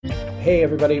Hey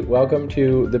everybody, welcome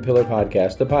to the Pillar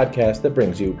Podcast, the podcast that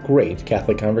brings you great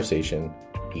Catholic conversation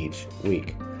each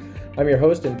week. I'm your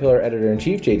host and Pillar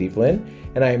Editor-in-Chief, J.D.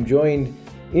 Flynn, and I am joined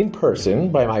in person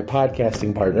by my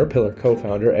podcasting partner, Pillar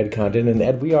co-founder, Ed Condon. And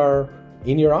Ed, we are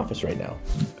in your office right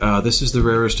now. This is the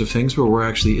rarest of things where we're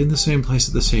actually in the same place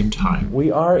at the same time.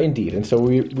 We are indeed, and so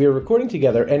we are recording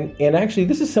together, and actually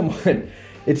this is somewhat,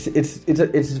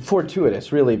 it's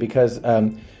fortuitous, really, because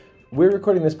we're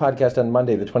recording this podcast on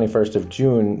Monday, the 21st of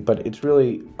June, but it's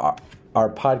really our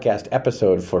podcast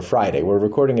episode for Friday. We're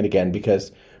recording it again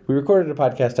because we recorded a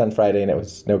podcast on Friday and it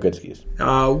was no good excuse.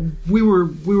 We were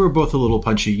both a little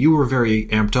punchy. You were very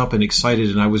amped up and excited,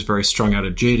 and I was very strung out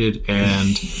and jaded,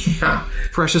 and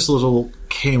precious little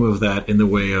came of that in the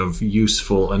way of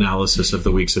useful analysis of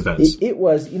the week's events. It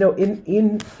was,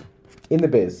 in the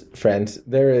biz, friends,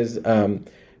 there is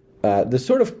the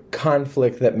sort of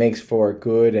conflict that makes for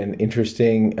good and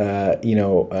interesting,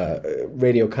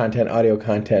 radio content, audio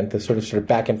content, the sort of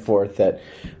back and forth, that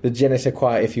the je ne sais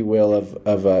quoi, if you will,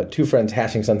 of two friends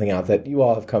hashing something out that you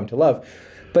all have come to love.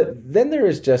 But then there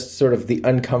is just sort of the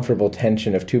uncomfortable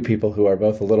tension of two people who are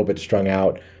both a little bit strung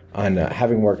out on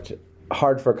having worked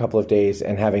hard for a couple of days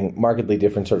and having markedly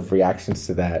different sort of reactions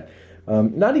to that.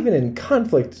 Not even in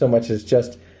conflict so much as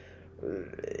just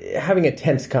having a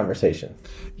tense conversation.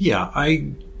 Yeah,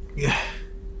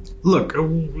 look,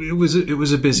 it was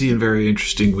a busy and very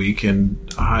interesting week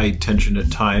and high tension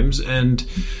at times, and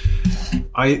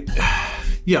I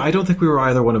don't think we were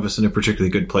either one of us in a particularly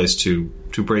good place to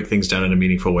break things down in a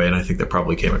meaningful way, and I think that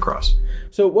probably came across.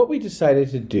 So what we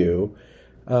decided to do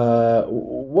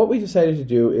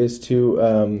is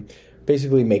to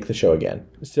basically make the show again.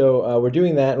 So we're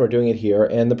doing that, and we're doing it here,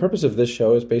 and the purpose of this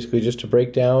show is basically just to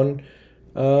break down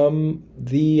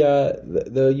the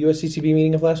USCCB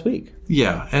meeting of last week.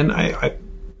 Yeah, and I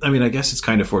mean, I guess it's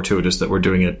kind of fortuitous that we're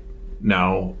doing it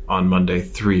now on Monday,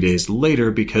 3 days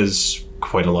later, because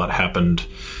quite a lot happened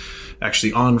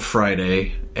actually on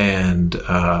Friday and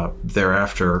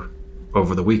thereafter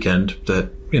over the weekend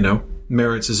that,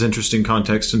 merits as interesting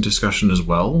context and discussion as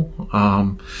well,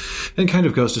 and kind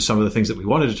of goes to some of the things that we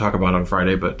wanted to talk about on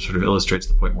Friday, but sort of illustrates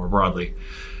the point more broadly.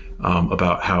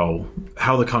 About how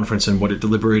the conference and what it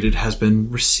deliberated has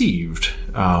been received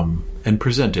and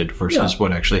presented versus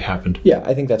what actually happened. Yeah,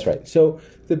 I think that's right. So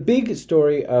the big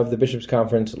story of the Bishops'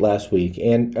 Conference last week,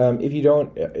 and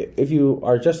if you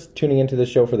are just tuning into the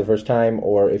show for the first time,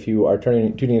 or if you are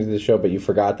tuning into the show but you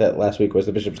forgot that last week was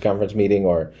the Bishops' Conference meeting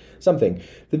or something,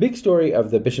 the big story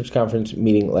of the Bishops' Conference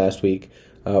meeting last week,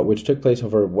 which took place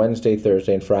over Wednesday,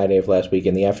 Thursday, and Friday of last week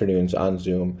in the afternoons on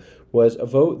Zoom, was a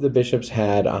vote the bishops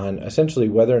had on essentially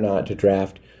whether or not to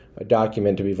draft a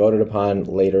document to be voted upon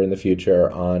later in the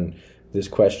future on this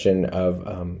question of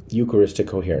Eucharistic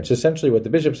coherence. Essentially what the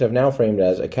bishops have now framed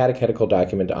as a catechetical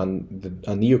document on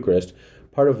the Eucharist,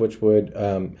 part of which would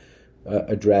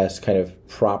address kind of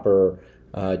proper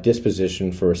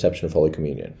disposition for reception of Holy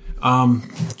Communion.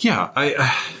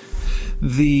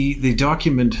 The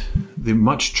document, the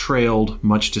much trailed,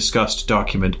 much discussed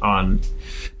document on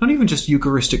not even just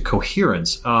Eucharistic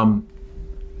coherence, on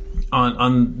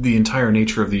the entire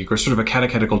nature of the Eucharist, sort of a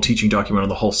catechetical teaching document on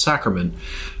the whole sacrament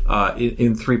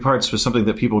in three parts, was something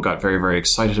that people got very, very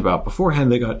excited about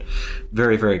beforehand. They got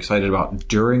very, very excited about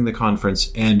during the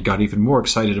conference, and got even more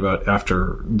excited about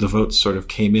after the votes sort of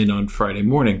came in on Friday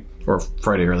morning, or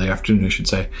Friday early afternoon, I should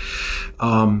say.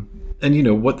 And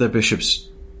what the bishops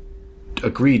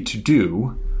agreed to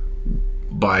do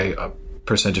by a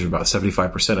percentage of about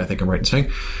 75%, I think I'm right in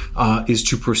saying, is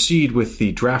to proceed with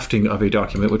the drafting of a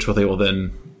document, which they will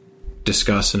then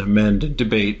discuss and amend and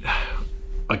debate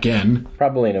again.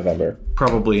 Probably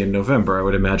in November, I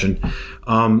would imagine.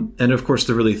 And of course,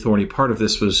 the really thorny part of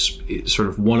this was sort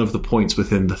of one of the points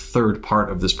within the third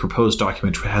part of this proposed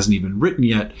document, which hasn't even written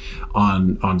yet,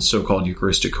 on so-called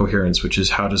Eucharistic coherence, which is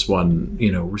how does one,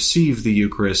 receive the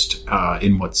Eucharist,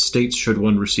 in what states should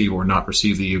one receive or not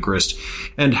receive the Eucharist,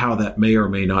 and how that may or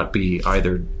may not be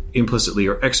either implicitly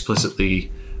or explicitly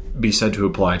be said to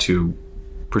apply to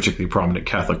particularly prominent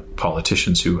Catholic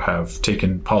politicians who have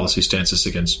taken policy stances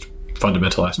against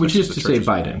fundamental aspects. Which is to say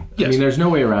Biden. Yes. I mean, there's no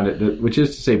way around it. Which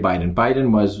is to say Biden.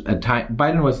 Biden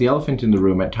was the elephant in the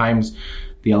room. At times,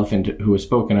 the elephant who was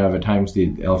spoken of. At times,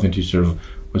 the elephant who sort of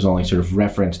was only sort of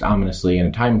referenced ominously, and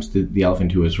at times the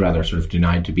elephant who was rather sort of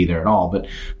denied to be there at all. But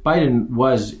Biden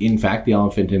was, in fact, the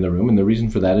elephant in the room, and the reason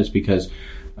for that is because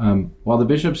while the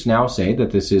bishops now say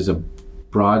that this is a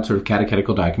broad sort of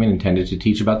catechetical document intended to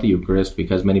teach about the Eucharist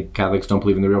because many Catholics don't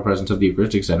believe in the real presence of the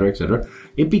Eucharist, et cetera, et cetera.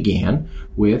 It began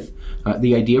with,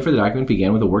 the idea for the document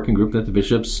began with a working group that the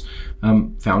bishops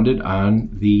founded on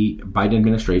the Biden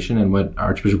administration and what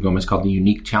Archbishop Gomez called the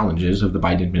unique challenges of the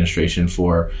Biden administration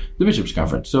for the Bishops'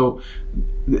 Conference. So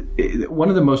one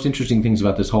of the most interesting things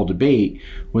about this whole debate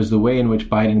was the way in which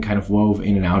Biden kind of wove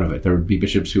in and out of it. There would be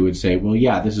bishops who would say, well,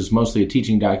 yeah, this is mostly a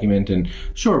teaching document, and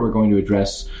sure, we're going to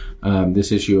address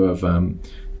this issue of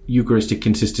Eucharistic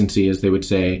consistency, as they would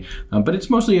say, but it's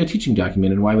mostly a teaching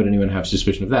document, and why would anyone have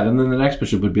suspicion of that? And then the next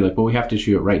bishop would be like, well, we have to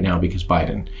issue it right now because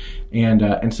Biden.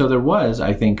 And so there was,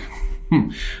 I think,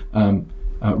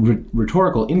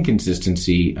 rhetorical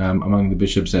inconsistency among the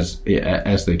bishops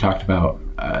as they talked about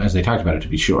it, to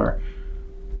be sure.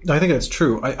 I think that's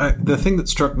true. The thing that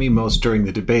struck me most during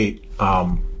the debate,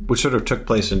 which sort of took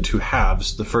place in two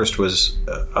halves. The first was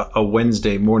a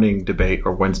Wednesday morning debate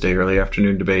or Wednesday early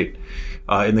afternoon debate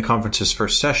in the conference's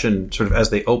first session, sort of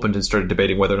as they opened and started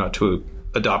debating whether or not to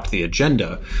adopt the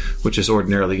agenda, which is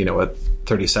ordinarily, a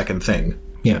 30-second thing.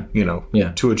 Yeah.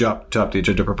 To adopt the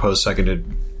agenda, proposed, seconded,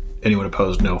 anyone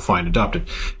opposed, no, fine, adopted.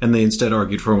 And they instead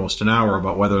argued for almost an hour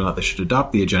about whether or not they should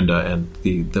adopt the agenda, and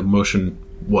the motion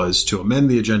was to amend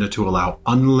the agenda to allow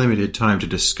unlimited time to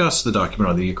discuss the document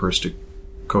on the Eucharistic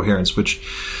coherence, which,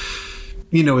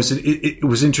 it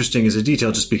was interesting as a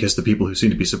detail just because the people who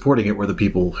seemed to be supporting it were the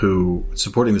people who,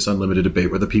 supporting this unlimited debate,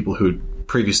 were the people who'd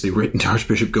previously written to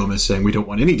Archbishop Gomez saying we don't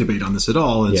want any debate on this at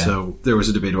all. And so there was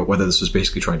a debate about whether this was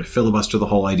basically trying to filibuster the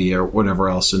whole idea or whatever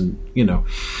else. And,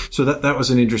 so that was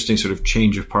an interesting sort of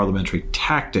change of parliamentary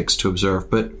tactics to observe.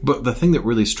 But the thing that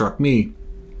really struck me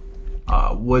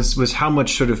was how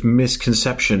much sort of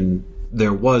misconception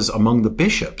there was among the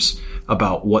bishops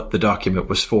about what the document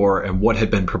was for and what had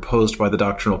been proposed by the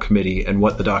doctrinal committee and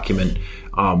what the document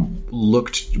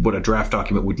what a draft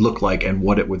document would look like and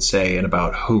what it would say and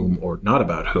about whom or not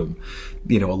about whom.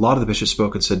 A lot of the bishops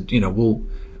spoke and said, well,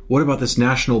 what about this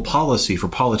national policy for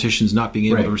politicians not being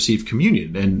able to receive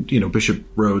communion? And, Bishop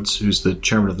Rhodes, who's the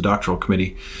chairman of the doctrinal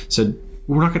committee, said,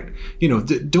 we're not going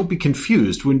to, don't be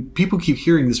confused. When people keep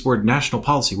hearing this word national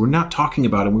policy, we're not talking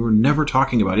about, and we were never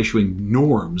talking about issuing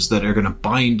norms that are going to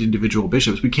bind individual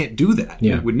bishops. We can't do that.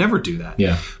 Yeah. We would never do that.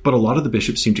 Yeah. But a lot of the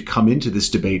bishops seem to come into this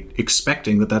debate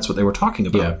expecting that that's what they were talking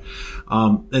about.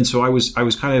 Yeah. And so I was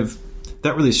kind of,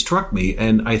 that really struck me.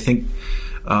 And I think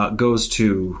goes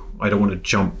to, I don't want to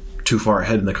jump too far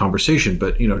ahead in the conversation,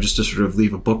 but, just to sort of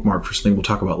leave a bookmark for something we'll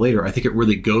talk about later, I think it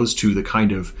really goes to the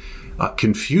kind of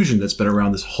confusion that's been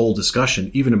around this whole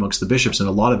discussion, even amongst the bishops, and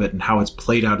a lot of it, and how it's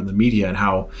played out in the media, and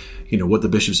how, what the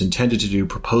bishops intended to do,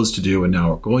 proposed to do, and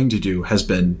now are going to do has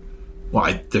been,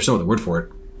 there's no other word for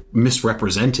it,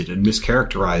 misrepresented and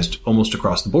mischaracterized almost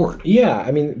across the board. Yeah,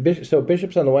 I mean, so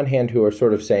bishops on the one hand who are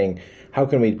sort of saying, how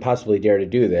can we possibly dare to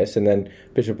do this? And then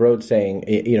Bishop Rhodes saying,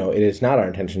 it is not our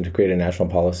intention to create a national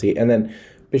policy. And then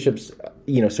bishops,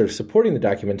 sort of supporting the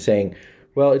document saying,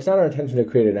 well, it's not our intention to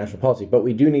create a national policy, but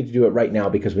we do need to do it right now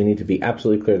because we need to be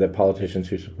absolutely clear that politicians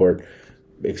who support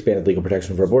expanded legal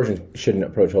protection for abortion shouldn't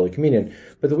approach Holy Communion.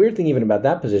 But the weird thing even about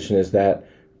that position is that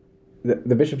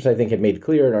the bishops, I think, had made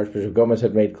clear, and Archbishop Gomez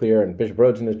had made clear, and Bishop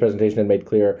Rhodes in his presentation had made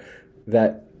clear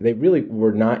that they really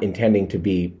were not intending to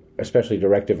be especially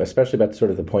directive, especially about sort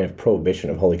of the point of prohibition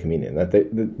of Holy Communion.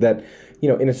 That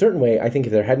in a certain way, I think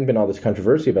if there hadn't been all this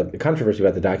controversy about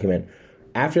the document,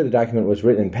 after the document was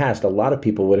written and passed, a lot of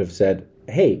people would have said,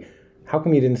 hey, how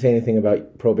come you didn't say anything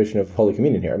about prohibition of Holy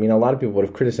Communion here? I mean, a lot of people would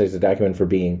have criticized the document for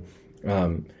being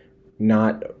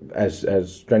not as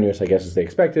strenuous, I guess, as they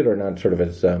expected, or not sort of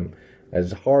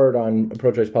as hard on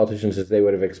pro-choice politicians as they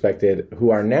would have expected,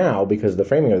 who are now, because of the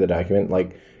framing of the document,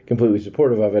 completely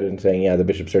supportive of it and saying, yeah, the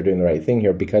bishops are doing the right thing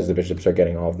here because the bishops are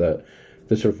getting all of the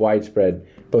sort of widespread,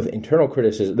 both internal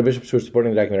criticism. The bishops who are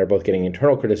supporting the document are both getting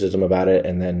internal criticism about it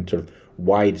and then sort of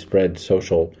widespread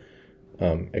social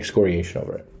excoriation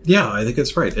over it. Yeah, I think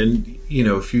that's right. And,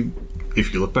 if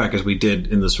you look back, as we did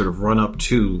in the sort of run-up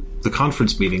to the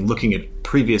conference meeting, looking at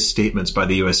previous statements by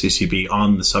the USCCB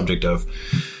on the subject of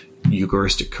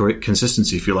Eucharistic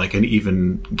consistency, if you like, and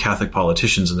even Catholic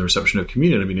politicians in the reception of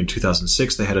communion. I mean, in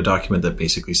 2006, they had a document that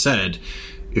basically said,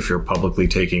 if you're publicly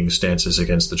taking stances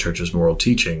against the Church's moral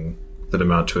teaching that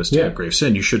amount to a state of grave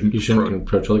sin, you shouldn't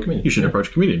approach Holy Communion. You shouldn't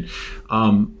approach communion.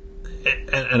 And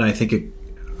I think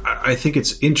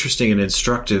it's interesting and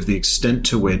instructive the extent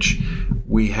to which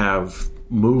we have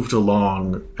moved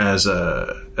along as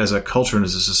a culture and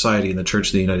as a society in the Church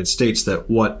of the United States, that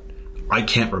what I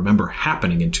can't remember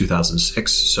happening in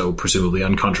 2006, so presumably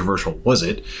uncontroversial was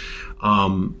it,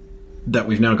 that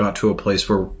we've now got to a place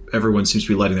where everyone seems to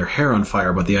be lighting their hair on fire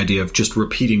about the idea of just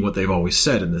repeating what they've always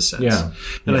said in this sense. Yeah.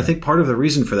 And I think part of the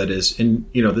reason for that is, and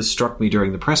this struck me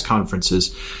during the press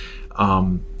conferences,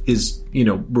 is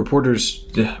reporters,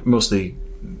 mostly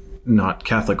not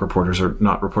Catholic reporters or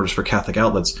not reporters for Catholic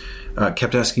outlets,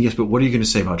 kept asking, yes, but what are you going to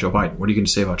say about Joe Biden? What are you going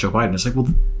to say about Joe Biden? It's like, well,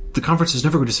 the conference is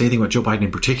never going to say anything about Joe Biden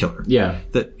in particular. Yeah.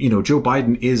 That, Joe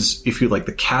Biden is, if you like,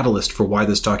 the catalyst for why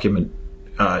this document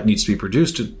needs to be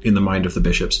produced in the mind of the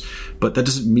bishops. But that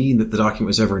doesn't mean that the document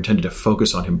was ever intended to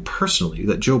focus on him personally,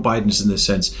 that Joe Biden is in this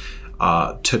sense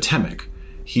totemic.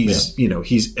 He's,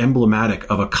 he's emblematic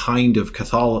of a kind of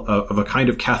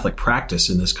Catholic practice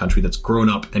in this country that's grown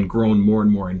up and grown more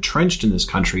and more entrenched in this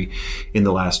country in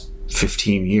the last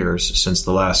 15 years since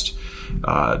the last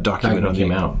document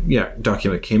came out. Yeah,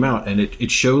 document came out, and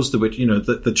it shows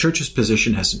the church's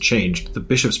position hasn't changed. The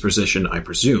bishop's position, I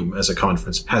presume, as a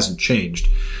conference, hasn't changed,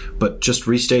 but just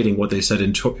restating what they said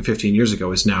 15 years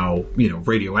ago is now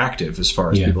radioactive as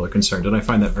far as people are concerned, and I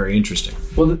find that very interesting.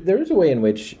 Well, there is a way in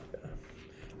which.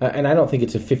 And I don't think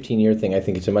it's a 15-year thing. I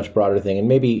think it's a much broader thing. And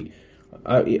maybe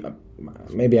I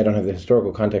don't have the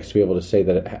historical context to be able to say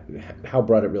that how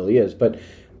broad it really is. But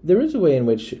there is a way in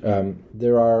which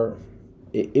there are,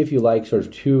 if you like, sort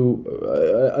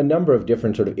of a number of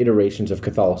different sort of iterations of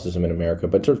Catholicism in America,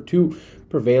 but sort of two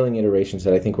prevailing iterations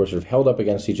that I think were sort of held up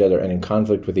against each other and in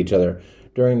conflict with each other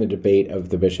during the debate of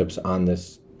the bishops on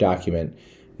this document.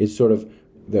 Is sort of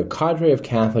the cadre of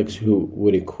Catholics who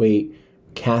would equate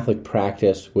Catholic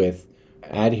practice with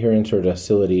adherence or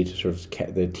docility to sort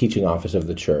of the teaching office of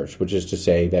the church, which is to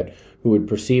say that who would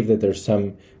perceive that there's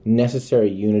some necessary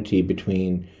unity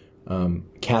between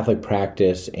Catholic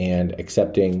practice and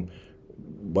accepting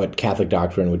what Catholic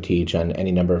doctrine would teach on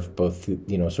any number of both,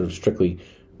 sort of strictly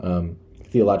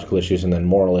theological issues and then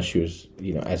moral issues,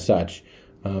 as such,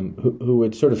 who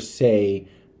would sort of say,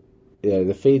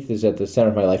 the faith is at the center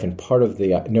of my life, and part of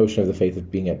the notion of the faith of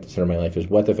being at the center of my life is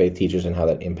what the faith teaches and how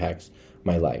that impacts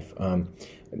my life.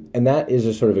 And that is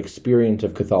a sort of experience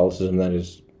of Catholicism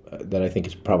that I think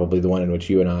is probably the one in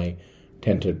which you and I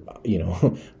tend to,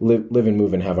 live and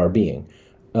move and have our being.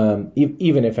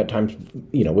 Even if at times,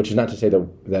 which is not to say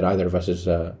that either of us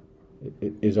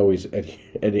is always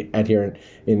adherent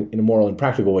in a moral and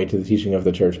practical way to the teaching of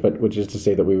the church, but which is to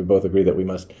say that we would both agree that we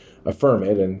must affirm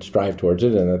it and strive towards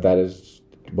it, and that is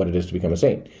what it is to become a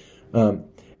saint.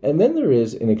 And then there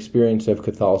is an experience of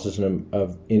Catholicism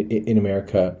in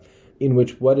America in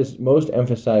which what is most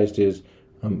emphasized is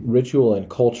ritual and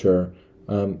culture,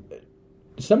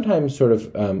 sometimes sort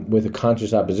of with a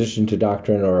conscious opposition to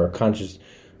doctrine or a conscious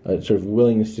sort of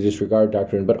willingness to disregard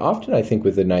doctrine, but often I think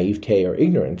with the naivete or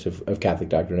ignorance of Catholic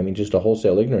doctrine. I mean, just a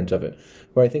wholesale ignorance of it,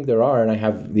 where I think there are, and I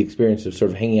have the experience of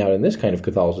sort of hanging out in this kind of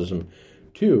Catholicism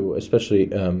too,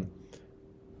 especially at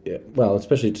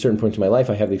certain points in my life,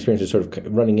 I have the experience of sort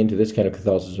of running into this kind of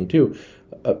Catholicism too.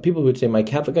 People who would say my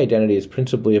Catholic identity is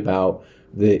principally about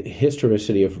the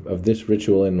historicity of this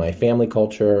ritual in my family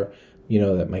culture,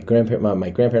 that my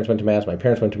grandparents went to Mass, my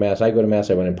parents went to Mass, I go to Mass,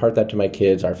 I want to impart that to my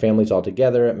kids, our family's all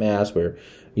together at Mass, we're,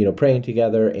 praying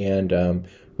together, and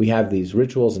we have these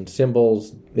rituals and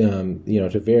symbols,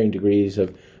 to varying degrees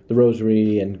of the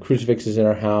rosary and crucifixes in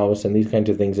our house and these kinds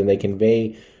of things, and they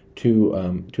convey to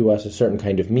us a certain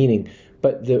kind of meaning.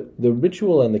 But the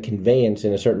ritual and the conveyance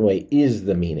in a certain way is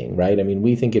the meaning, right? I mean,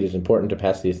 we think it is important to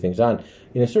pass these things on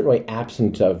in a certain way,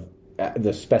 absent of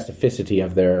the specificity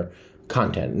of their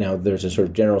content. Now, there's a sort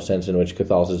of general sense in which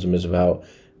Catholicism is about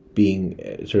being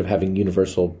sort of having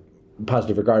universal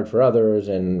positive regard for others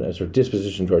and a sort of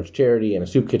disposition towards charity and a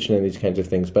soup kitchen and these kinds of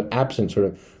things, but absent sort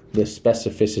of the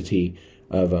specificity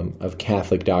of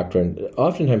Catholic doctrine.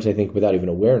 Oftentimes, I think, without even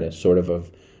awareness, sort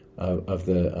of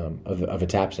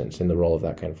its absence in the role of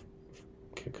that kind of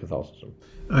Catholicism.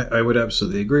 I would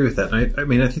absolutely agree with that. I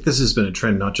mean, I think this has been a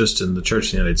trend not just in the Church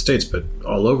in the United States, but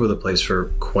all over the place for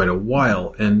quite a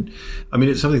while. And I mean,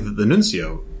 it's something that the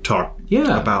nuncio talked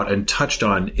about and touched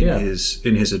on in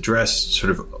his address,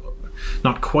 sort of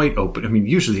not quite open. I mean,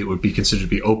 usually it would be considered to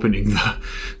be opening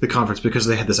the conference because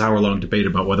they had this hour-long debate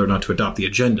about whether or not to adopt the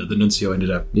agenda. The nuncio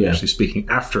ended up actually speaking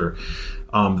after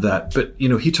that. But,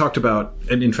 he talked about,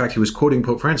 and in fact, he was quoting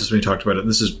Pope Francis when he talked about it. And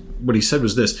this is what he said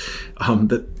was this,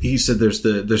 that he said there's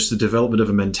the development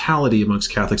of a mentality amongst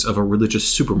Catholics of a religious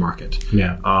supermarket.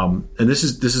 Yeah. And this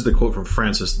is the quote from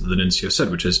Francis that the nuncio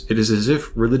said, which is, "It is as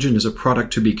if religion is a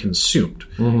product to be consumed,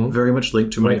 very much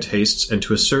linked to my tastes and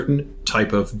to a certain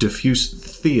type of diffuse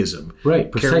theism,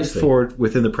 carried forward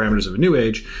within the parameters of a new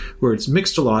age, where it's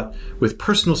mixed a lot with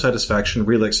personal satisfaction,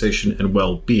 relaxation, and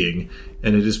well-being.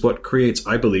 And it is what creates,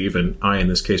 I believe, and I in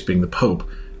this case being the Pope,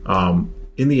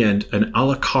 in the end, an a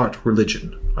la carte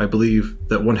religion. I believe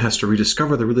that one has to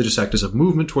rediscover the religious act as a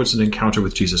movement towards an encounter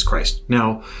with Jesus Christ.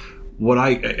 Now, what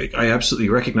I absolutely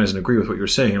recognize and agree with what you're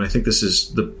saying, and I think this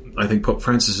is I think Pope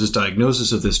Francis's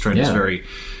diagnosis of this trend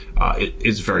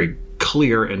is very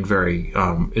clear and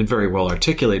very well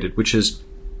articulated, which is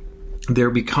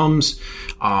there becomes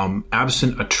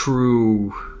absent a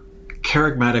true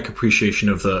charismatic appreciation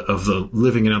of the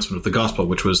living announcement of the gospel,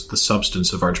 which was the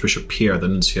substance of Archbishop Pierre, the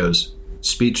nuncio's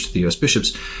speech to the U.S.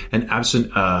 bishops, and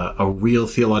absent a real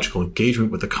theological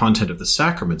engagement with the content of the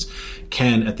sacraments,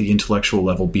 can at the intellectual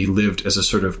level be lived as a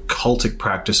sort of cultic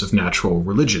practice of natural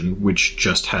religion, which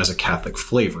just has a Catholic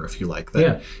flavor, if you like.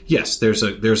 That yes, there's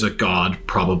a God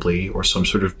probably, or some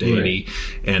sort of deity,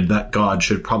 and that God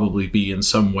should probably be in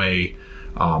some way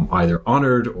either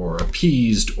honored or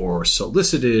appeased or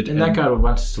solicited. And that God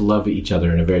wants us to love each other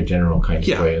in a very general kind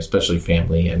of way, especially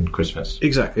family and Christmas.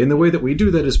 Exactly. And the way that we do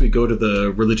that is we go to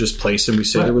the religious place and we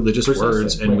say the religious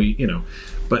words, and we,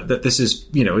 but that this is,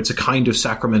 it's a kind of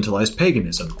sacramentalized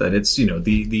paganism, that it's,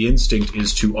 the instinct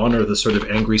is to honor the sort of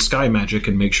angry sky magic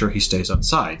and make sure he stays on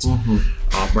sides,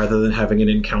 rather than having an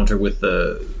encounter with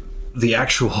the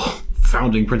actual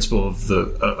founding principle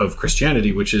of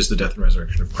Christianity, which is the death and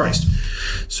resurrection of Christ.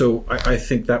 So I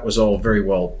think that was all very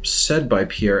well said by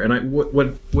Pierre. And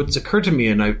what's occurred to me,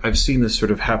 and I've seen this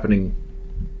sort of happening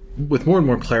with more and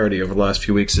more clarity over the last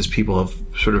few weeks, as people have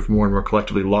sort of more and more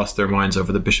collectively lost their minds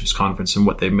over the Bishops' Conference and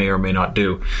what they may or may not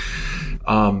do,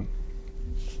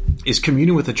 is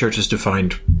communion with the Church is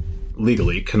defined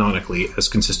legally, canonically, as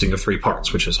consisting of three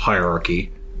parts, which is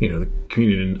hierarchy, the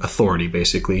communion in authority,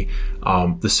 basically,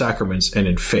 the sacraments, and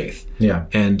in faith. Yeah.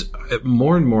 And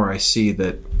more and more I see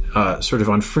that sort of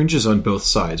on fringes on both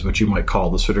sides, what you might call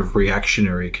the sort of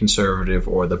reactionary conservative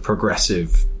or the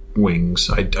progressive wings.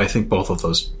 I think both of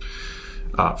those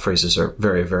phrases are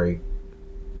very, very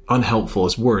unhelpful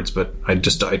as words, but I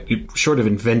short of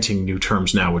inventing new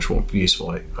terms now, which won't be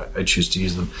useful, I choose to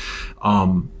use them.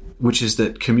 Which is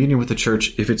that communion with the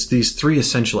Church, if it's these three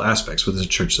essential aspects, where the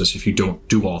Church says if you don't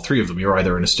do all three of them, you're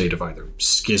either in a state of either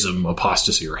schism,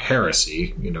 apostasy, or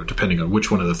heresy, depending on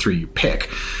which one of the three you pick.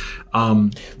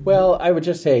 Well, I would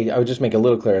just make a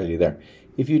little clarity there.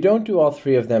 If you don't do all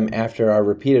three of them after our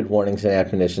repeated warnings and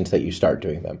admonitions that you start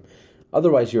doing them,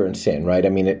 otherwise you're in sin, right? I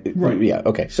mean, right. Yeah,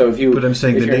 okay. So if you... But I'm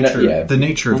saying the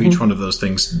nature of each one of those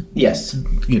things... Yes.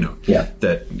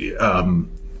 That...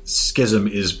 schism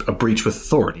is a breach with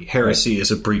authority. Heresy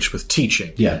is a breach with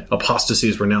teaching. Yeah. Apostasy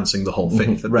is renouncing the whole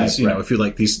faith. These, if you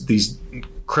like, these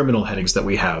criminal headings that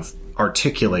we have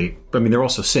articulate. I mean, they're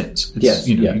also sins. It's,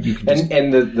 You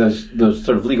can those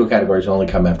sort of legal categories only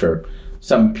come after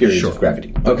some periods of gravity.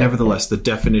 But nevertheless, the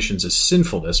definitions is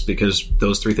sinfulness, because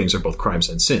those three things are both crimes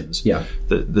and sins. Yeah.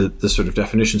 The sort of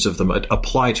definitions of them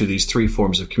apply to these three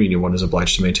forms of communion one is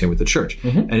obliged to maintain with the Church.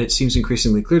 And it seems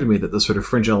increasingly clear to me that the sort of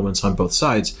fringe elements on both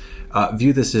sides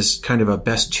view this as kind of a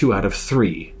best 2 out of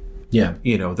 3. Yeah.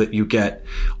 That you get,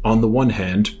 on the one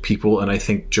hand, people, and I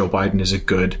think Joe Biden is a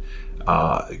good,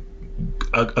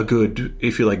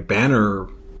 if you like, banner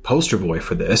poster boy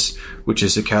for this, which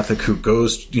is a Catholic who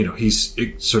goes, he's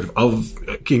sort of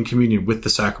in communion with the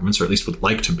sacraments, or at least would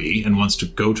like to be, and wants to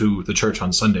go to the church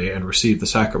on Sunday and receive the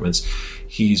sacraments.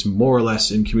 He's more or less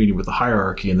in communion with the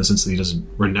hierarchy in the sense that he doesn't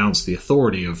renounce the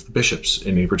authority of the bishops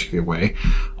in any particular way.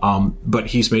 But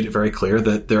he's made it very clear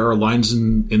that there are lines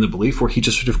in the belief where he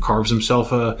just sort of carves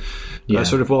himself a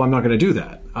sort of, well, I'm not going to do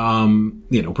that.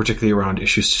 Particularly around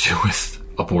issues to do with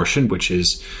abortion, which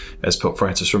is, as Pope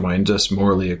Francis reminds us,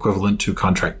 morally equivalent to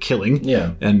contract killing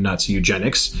and Nazi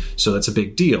eugenics. So that's a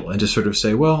big deal. And to sort of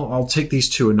say, well, I'll take these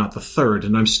two and not the third,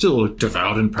 and I'm still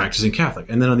devout and practicing Catholic.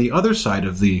 And then on the other side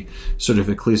of the sort of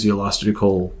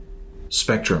ecclesiological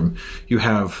spectrum, you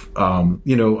have,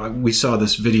 we saw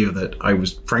this video that I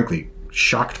was frankly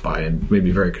shocked by and made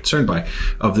me very concerned by,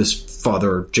 of this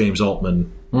Father James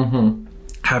Altman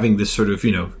having this sort of,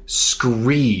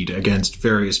 screed against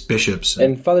various bishops.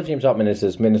 And Father James Altman is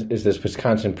this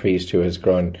Wisconsin priest who has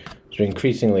grown sort of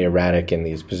increasingly erratic in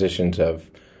these positions of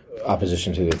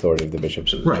opposition to the authority of the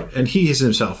bishops. Right, and he is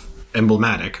himself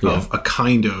emblematic of a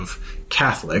kind of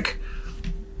Catholic,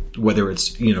 whether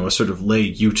it's, a sort of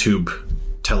lay YouTube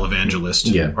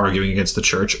televangelist arguing against the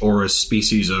church, or a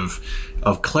species of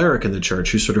cleric in the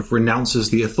church who sort of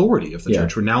renounces the authority of the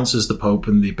church, renounces the Pope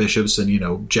and the bishops,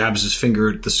 and jabs his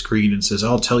finger at the screen and says,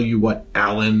 I'll tell you what,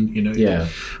 Alan,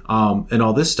 and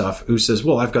all this stuff, who says,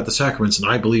 well, I've got the sacraments and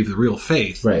I believe the real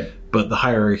faith, but the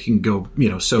hierarchy can go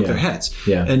soak their heads.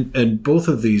 And both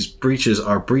of these breaches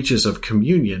are breaches of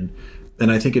communion.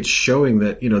 And I think it's showing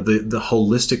that, the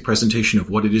holistic presentation of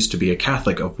what it is to be a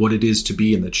Catholic, of what it is to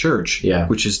be in the church,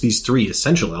 which is these three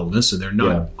essential elements, and they're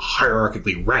not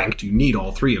hierarchically ranked. You need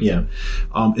all three of them,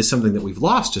 is something that we've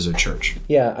lost as a church.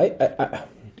 Yeah,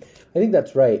 I think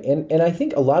that's right. And I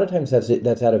think a lot of times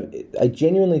I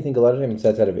genuinely think a lot of times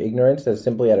that's out of ignorance. That's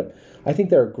simply out of, I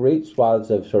think there are great swaths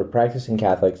of sort of practicing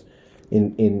Catholics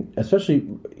especially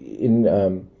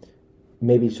in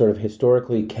maybe sort of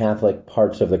historically Catholic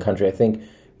parts of the country. I think,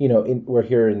 we're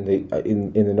here in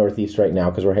the Northeast right now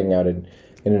because we're hanging out in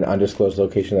an undisclosed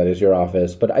location that is your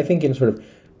office. But I think in sort of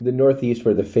the Northeast,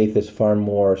 where the faith is far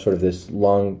more sort of this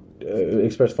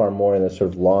expressed far more in this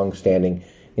sort of long-standing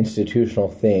institutional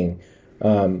thing,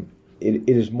 it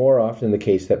is more often the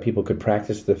case that people could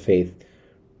practice the faith,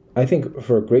 I think,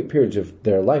 for great periods of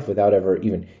their life without ever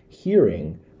even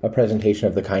hearing a presentation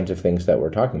of the kinds of things that we're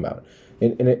talking about.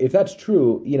 And if that's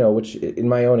true, which in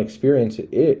my own experience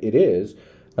it is,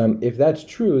 if that's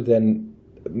true, then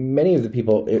many of the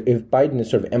people, if Biden is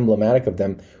sort of emblematic of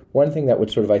them, one thing that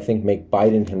would sort of, I think, make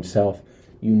Biden himself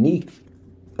unique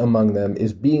among them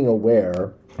is being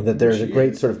aware that there's a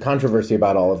great sort of controversy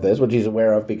about all of this, which he's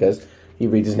aware of because he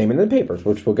reads his name in the papers,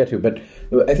 which we'll get to. But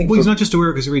I think he's not just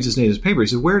aware because he reads his name in his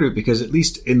papers. He's aware of it because at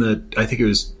least in I think it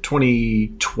was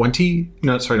 2020,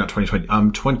 no, sorry, not 2020,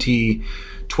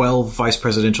 2012 vice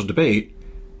presidential debate,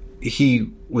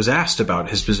 he was asked about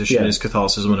his position in his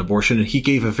Catholicism and abortion, and he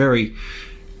gave a very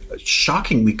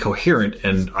shockingly coherent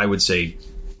and, I would say,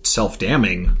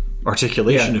 self-damning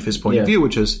articulation of his point of view,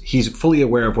 which is he's fully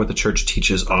aware of what the church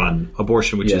teaches on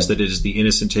abortion, which is that it is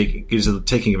the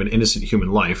taking of an innocent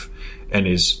human life, and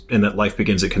that life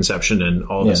begins at conception and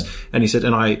all this. And he said,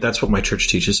 that's what my church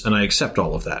teaches, and I accept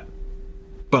all of that.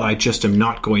 But I just am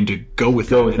not going to go with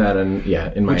that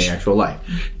in my actual life.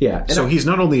 Yeah. And so he's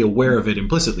not only aware of it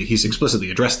implicitly, he's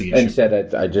explicitly addressed the issue. And said,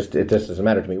 it just doesn't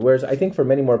matter to me. Whereas I think for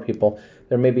many more people,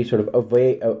 there may be sort of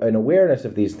an awareness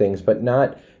of these things, but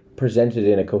not presented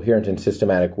in a coherent and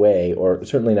systematic way, or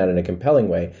certainly not in a compelling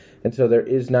way. And so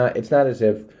it's not as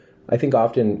if, I think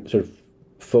often sort of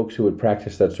folks who would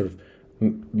practice that sort of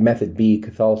method B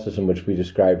Catholicism, which we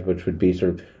described, which would be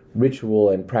sort of ritual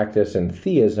and practice and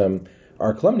theism,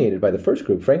 are calumniated by the first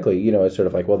group, frankly, as sort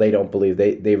of like, well, they don't believe,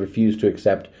 they refuse to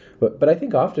accept. But I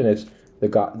think often it's the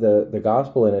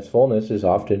gospel in its fullness has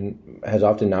often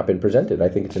not been presented. I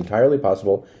think it's entirely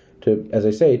possible to, as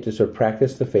I say, to sort of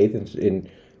practice the faith in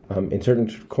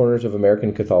certain corners of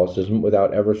American Catholicism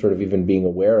without ever sort of even being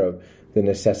aware of the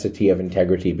necessity of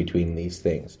integrity between these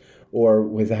things, or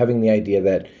with having the idea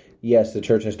that, yes, the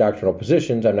church has doctrinal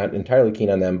positions, I'm not entirely keen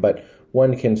on them, but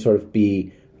one can sort of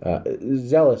be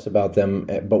zealous about them,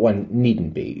 but one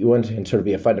needn't be. One can sort of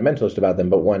be a fundamentalist about them,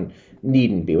 but one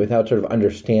needn't be, without sort of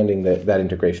understanding that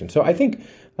integration. So I think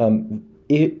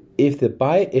if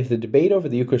the debate over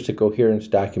the Eucharistic coherence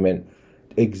document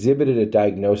exhibited a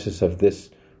diagnosis of this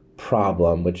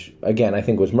problem, which again I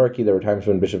think was murky. There were times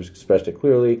when bishops expressed it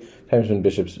clearly, times when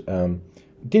bishops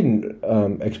didn't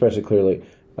express it clearly.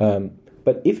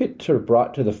 But if it sort of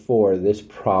brought to the fore this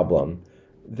problem,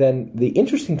 then the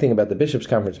interesting thing about the Bishops'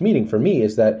 Conference meeting for me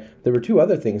is that there were two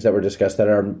other things that were discussed that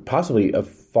are possibly of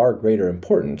far greater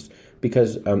importance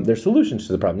because they're solutions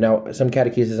to the problem. Now, some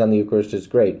catechesis on the Eucharist is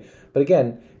great, but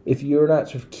again, if you're not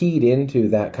sort of keyed into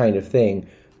that kind of thing,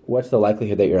 what's the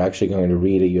likelihood that you're actually going to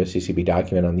read a USCCB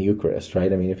document on the Eucharist,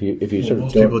 right? I mean, if you sort of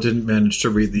most people didn't manage to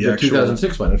read the actual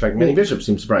 2006 one. In fact, many bishops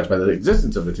seem surprised by the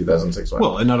existence of the 2006 one.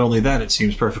 Well, and not only that, it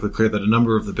seems perfectly clear that a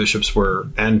number of the bishops were,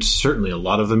 and certainly a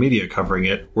lot of the media covering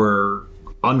it, were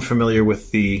unfamiliar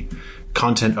with the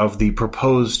content of the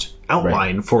proposed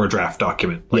outline for a draft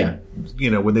document. Like,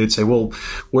 when they'd say, well,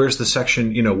 where's the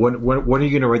section, when are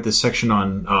you going to write this section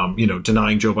on,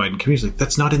 denying Joe Biden community? Like,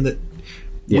 that's not in the...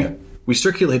 We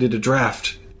circulated a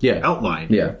draft outline.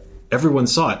 Yeah. Everyone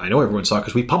saw it. I know everyone saw it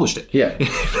because we published it. Yeah.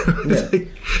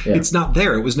 It's not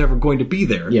there. It was never going to be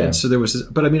there. Yeah. And so there was this,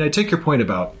 but I mean, I take your point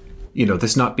about,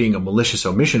 this not being a malicious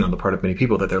omission on the part of many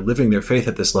people, that they're living their faith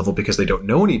at this level because they don't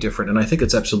know any different. And I think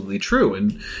it's absolutely true.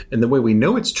 And the way we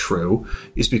know it's true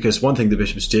is because one thing the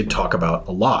bishops did talk about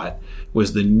a lot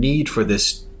was the need for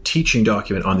this teaching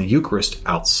document on the Eucharist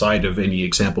outside of any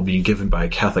example being given by a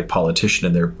Catholic politician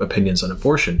and their opinions on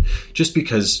abortion, just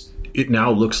because it now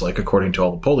looks like, according to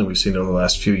all the polling we've seen over the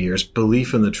last few years,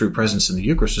 belief in the true presence in the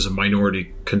Eucharist is a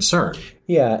minority concern.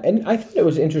 Yeah, and I thought it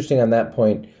was interesting on that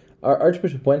point.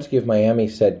 Archbishop Wensky of Miami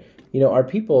said, our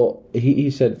people, he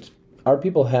said, our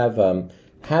people have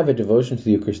a devotion to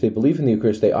the Eucharist. They believe in the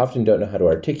Eucharist. They often don't know how to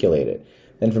articulate it.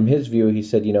 And from his view, he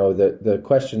said, the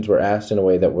questions were asked in a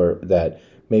way that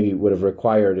maybe would have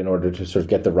required, in order to sort of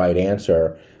get the right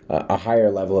answer, a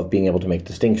higher level of being able to make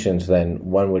distinctions than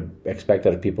one would expect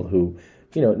out of people who,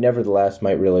 nevertheless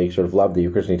might really sort of love the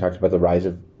Eucharist. And he talked about the rise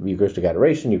of Eucharistic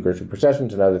adoration, Eucharistic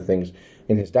processions, and other things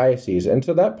in his diocese. And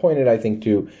so that pointed, I think,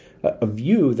 to a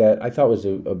view that I thought was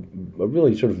a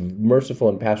really sort of merciful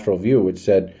and pastoral view, which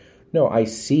said, no, I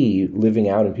see living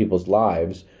out in people's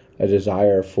lives a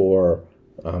desire for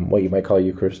what you might call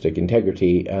Eucharistic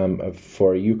integrity,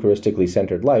 for a Eucharistically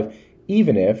centered life,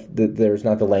 even if there's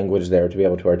not the language there to be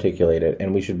able to articulate it.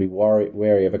 And we should be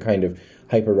wary of a kind of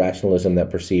hyper-rationalism that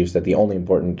perceives that the only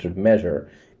important measure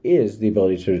is the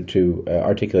ability to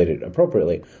articulate it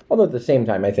appropriately. Although at the same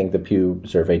time, I think the Pew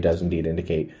survey does indeed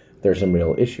indicate there are some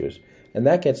real issues. And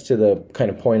that gets to the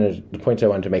kind of points I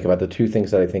wanted to make about the two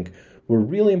things that I think were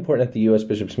really important at the U.S.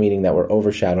 Bishops' meeting that were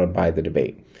overshadowed by the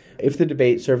debate. If the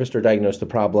debate surfaced or diagnosed the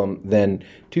problem, then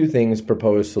two things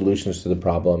propose solutions to the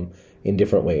problem in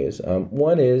different ways.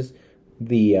 One is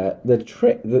the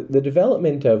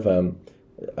development of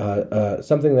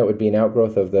something that would be an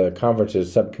outgrowth of the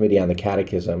conference's subcommittee on the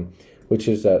catechism, which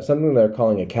is something they're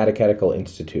calling a catechetical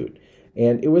institute.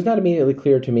 And it was not immediately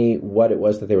clear to me what it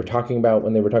was that they were talking about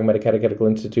when they were talking about a catechetical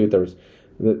institute. There was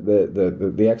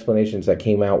the explanations that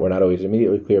came out were not always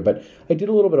immediately clear, but I did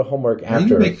a little bit of homework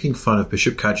after. Are you making fun of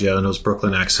Bishop Caggiano's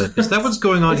Brooklyn accent? Is that what's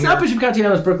going on here? It's not Bishop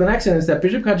Caggiano's Brooklyn accent. It's that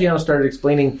Bishop Caggiano started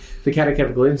explaining the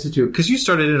Catechetical Institute. Because you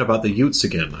started in about the Utes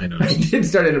again, I know. I did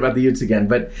start in about the Utes again,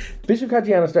 but Bishop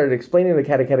Caggiano started explaining the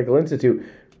Catechetical Institute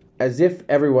as if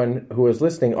everyone who was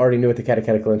listening already knew what the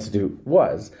Catechetical Institute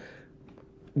was.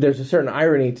 There's a certain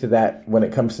irony to that when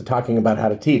it comes to talking about how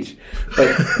to teach.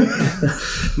 But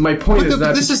my point is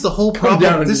not. This is the whole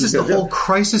problem. This is the whole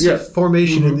crisis of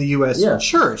formation in the U.S.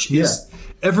 Church.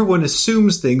 Everyone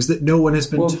assumes things that no one has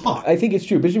been taught. I think it's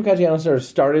true. Bishop Caggiano sort of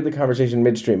started the conversation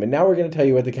midstream, and now we're going to tell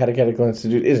you what the Catechetical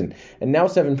Institute isn't, and now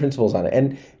 7 principles on it.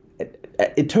 And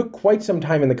it took quite some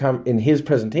time in his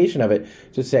presentation of it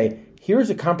to say,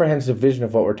 here's a comprehensive vision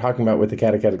of what we're talking about with the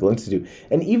Catechetical Institute.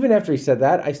 And even after he said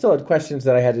that, I still had questions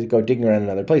that I had to go digging around in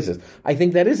other places. I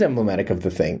think that is emblematic of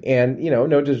the thing. And,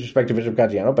 no disrespect to Bishop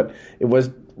Caggiano, but it was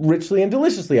richly and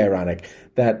deliciously ironic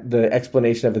that the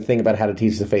explanation of the thing about how to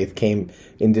teach the faith came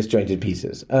in disjointed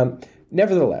pieces.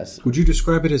 Nevertheless... Would you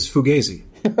describe it as fugazi?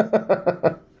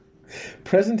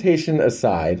 Presentation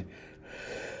aside...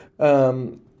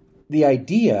 The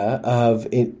idea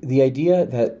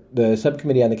that the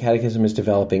subcommittee on the catechism is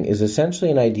developing is essentially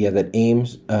an idea that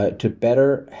aims to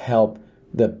better help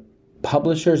the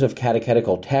publishers of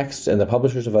catechetical texts and the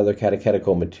publishers of other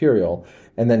catechetical material,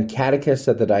 and then catechists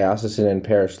at the diocesan and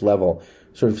parish level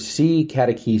sort of see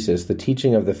catechesis, the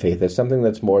teaching of the faith, as something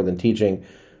that's more than teaching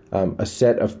a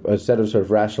set of sort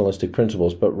of rationalistic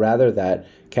principles, but rather that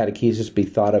catechesis be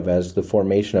thought of as the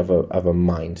formation of a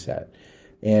mindset.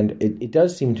 And it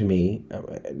does seem to me,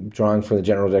 drawing from the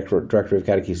General Directory of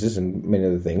Catechesis and many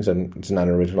other things, and it's not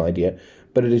an original idea,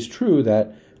 but it is true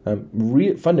that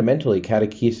fundamentally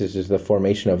catechesis is the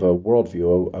formation of a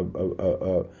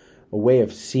worldview, a way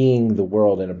of seeing the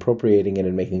world and appropriating it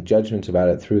and making judgments about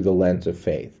it through the lens of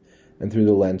faith and through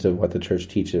the lens of what the Church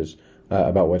teaches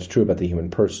about what's true about the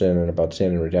human person and about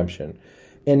sin and redemption.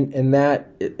 And that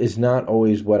is not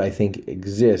always what I think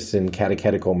exists in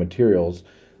catechetical materials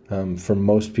for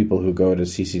most people who go to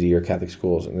CCD or Catholic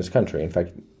schools in this country. In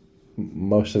fact,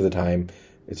 most of the time,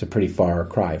 it's a pretty far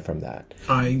cry from that.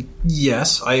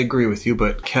 Yes, I agree with you,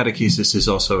 but catechesis is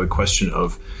also a question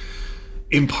of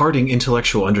imparting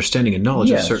intellectual understanding and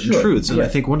knowledge of certain truths. And I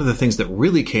think one of the things that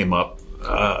really came up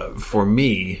for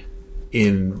me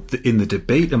in the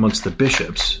debate amongst the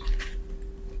bishops,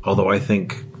 although I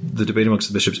think the debate amongst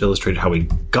the bishops illustrated how we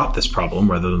got this problem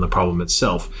rather than the problem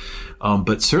itself,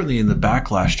 but certainly in the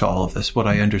backlash to all of this, what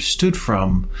I understood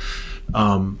from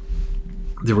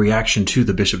the reaction to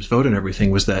the bishop's vote and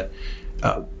everything was that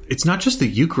it's not just the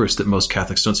Eucharist that most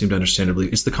Catholics don't seem to understand or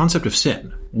believe. It's the concept of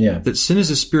sin. Yeah. That sin is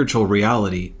a spiritual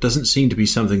reality doesn't seem to be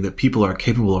something that people are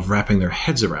capable of wrapping their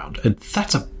heads around. And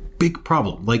that's a big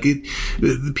problem.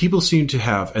 The people seem to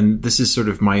have, and this is sort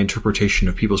of my interpretation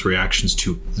of people's reactions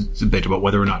to the debate about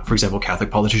whether or not, for example,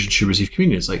 Catholic politicians should receive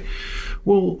communion. It's like,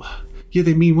 well, yeah,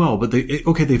 they mean well, but they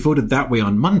voted that way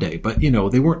on Monday, but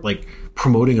they weren't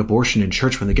promoting abortion in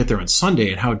church when they get there on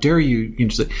Sunday. And how dare you?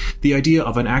 The idea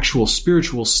of an actual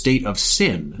spiritual state of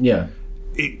sin,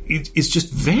 it's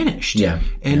just vanished. Yeah.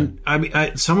 And I mean,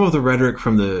 some of the rhetoric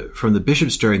from the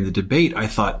bishops during the debate, I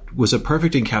thought, was a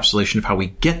perfect encapsulation of how we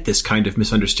get this kind of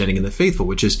misunderstanding in the faithful,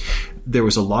 which is there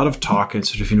was a lot of talk and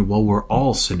sort of, well, we're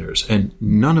all sinners and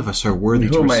none of us are worthy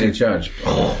to receive. Who am I to judge?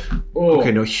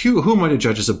 Okay, no, who am I to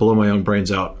judge is a blow my own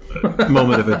brains out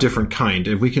moment of a different kind.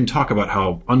 And we can talk about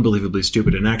how unbelievably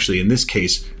stupid and actually, in this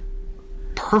case,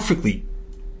 perfectly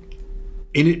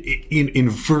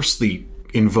inversely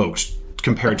invoked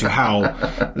compared to how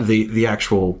the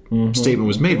actual statement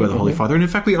was made by the Holy Father. And in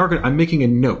fact, I'm making a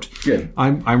note. Good.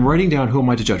 I'm writing down who am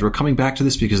I to judge. We're coming back to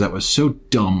this because that was so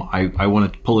dumb. I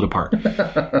want to pull it apart.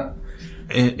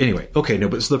 Anyway, okay, no,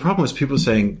 but so the problem is people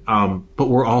saying, but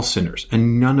we're all sinners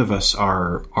and none of us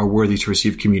are worthy to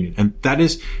receive communion. And that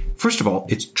is, first of all,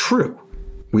 it's true.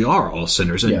 We are all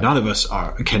sinners and none of us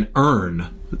can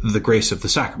earn the grace of the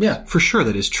sacrament. Yeah. For sure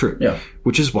that is true. Yeah.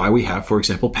 Which is why we have, for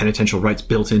example, penitential rites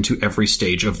built into every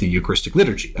stage of the Eucharistic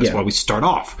liturgy. That's why we start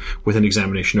off with an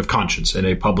examination of conscience and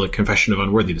a public confession of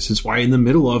unworthiness. It's why in the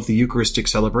middle of the Eucharistic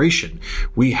celebration,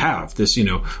 we have this,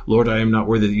 Lord, I am not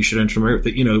worthy that you should enter my,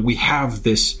 we have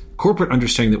this corporate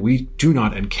understanding that we do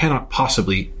not and cannot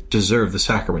possibly deserve the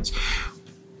sacraments.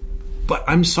 But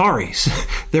I'm sorry,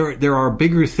 there are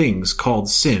bigger things called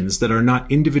sins that are not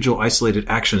individual isolated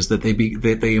actions that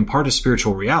they impart a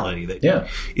spiritual reality. That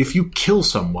if you kill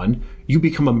someone, you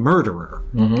become a murderer.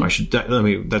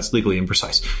 That's legally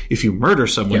imprecise. If you murder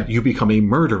someone, you become a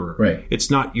murderer. Right. It's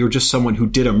not you're just someone who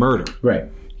did a murder. Right.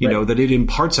 That it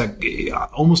imparts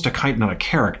almost a kind, not a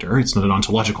character. It's not an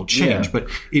ontological change, but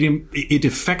it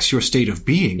affects your state of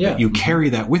being. That you carry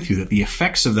that with you. That the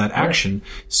effects of that action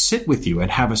sit with you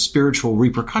and have a spiritual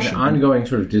repercussion. An ongoing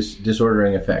sort of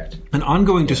disordering effect. An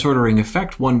ongoing disordering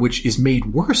effect, one which is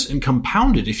made worse and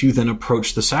compounded if you then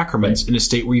approach the sacraments in a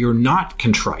state where you're not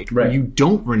contrite, where you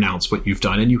don't renounce what you've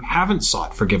done, and you haven't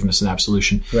sought forgiveness and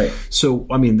absolution. Right. So,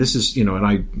 I mean, this is, and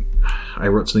I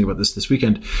wrote something about this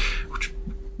weekend, which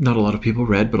not a lot of people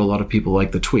read, but a lot of people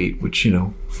like the tweet, which,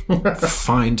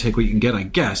 fine, take what you can get, I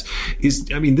guess.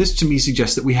 This to me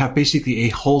suggests that we have basically a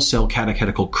wholesale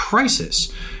catechetical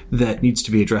crisis that needs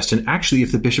to be addressed. And actually,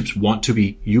 if the bishops want to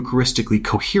be Eucharistically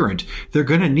coherent, they're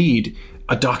going to need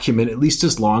a document at least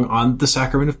as long on the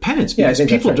sacrament of penance, because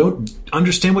people don't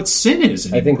understand what sin is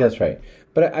anymore. I think that's right.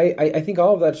 But I think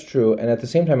all of that's true, and at the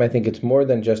same time, I think it's more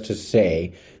than just to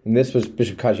say, and this was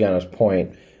Bishop Caggiano's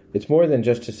point, it's more than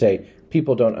just to say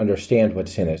people don't understand what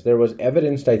sin is. There was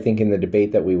evidence, I think, in the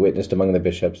debate that we witnessed among the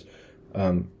bishops,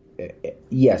 a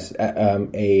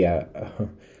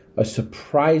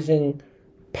surprising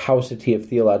paucity of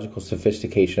theological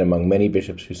sophistication among many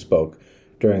bishops who spoke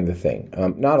during the thing.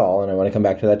 Not all, and I want to come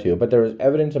back to that too, but there was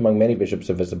evidence among many bishops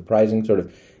of a surprising sort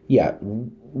of,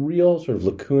 real sort of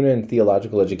lacuna in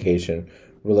theological education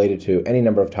related to any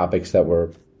number of topics that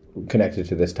were connected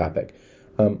to this topic.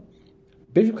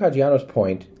 Bishop Caggiano's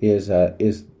point is,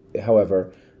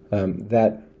 however,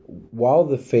 that while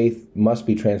the faith must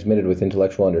be transmitted with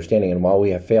intellectual understanding, and while we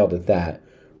have failed at that,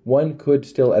 one could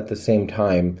still at the same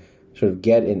time sort of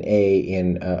get an A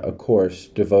in a course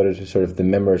devoted to sort of the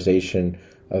memorization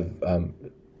of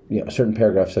certain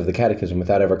paragraphs of the Catechism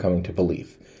without ever coming to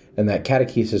belief. And that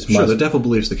catechesis must... Sure, the devil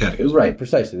believes the Catechism. Right,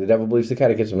 precisely. The devil believes the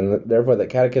Catechism, and therefore that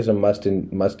Catechism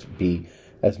must be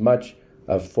as much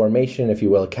of formation, if you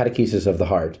will, a catechesis of the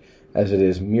heart, as it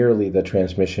is merely the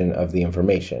transmission of the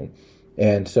information.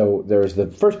 And so there is the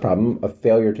first problem of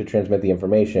failure to transmit the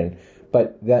information,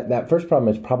 but that first problem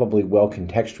is probably well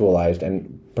contextualized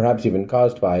and perhaps even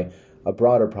caused by a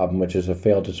broader problem, which is a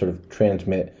fail to sort of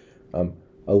transmit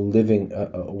a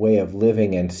way of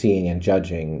living and seeing and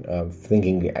judging,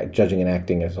 thinking, judging and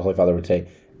acting, as the Holy Father would say,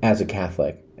 as a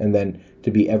Catholic, and then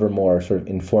to be ever more sort of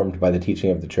informed by the teaching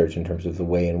of the Church in terms of the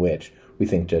way in which we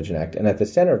think, judge, and act. And at the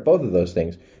center of both of those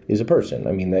things is a person.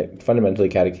 I mean, that fundamentally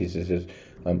catechesis is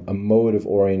a mode of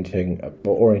orienting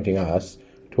us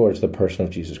towards the person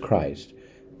of Jesus Christ,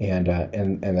 and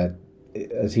that,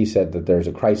 as he said, that there's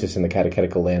a crisis in the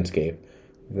catechetical landscape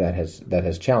that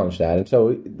has challenged that. And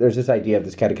so there's this idea of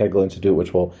this catechetical institute,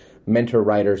 which will mentor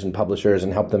writers and publishers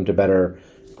and help them to better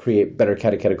create better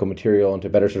catechetical material and to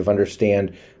better sort of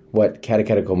understand what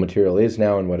catechetical material is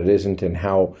now and what it isn't, and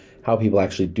how people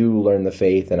actually do learn the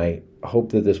faith. And I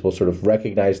hope that this will sort of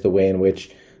recognize the way in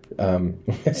which,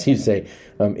 as you say,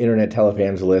 internet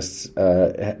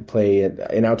televangelists play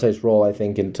an outsized role, I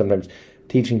think, in sometimes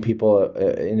teaching people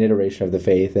an iteration of the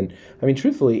faith. And I mean,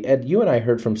 truthfully, Ed, you and I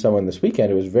heard from someone this weekend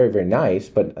who was very, very nice,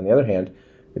 but on the other hand,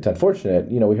 it's unfortunate.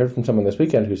 We heard from someone this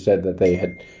weekend who said that they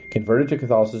had converted to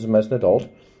Catholicism as an adult.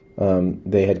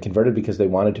 They had converted because they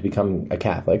wanted to become a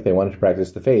Catholic. They wanted to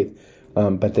practice the faith.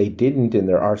 but they didn't in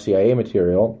their RCIA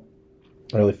material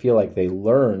really feel like they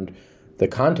learned the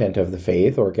content of the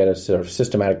faith or get a sort of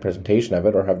systematic presentation of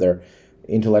it or have their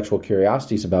intellectual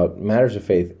curiosities about matters of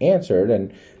faith answered.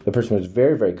 And the person was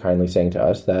very, very kindly saying to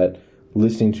us that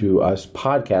listening to us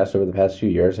podcast over the past few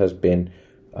years has been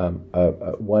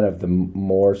one of the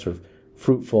more sort of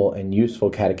fruitful and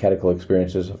useful catechetical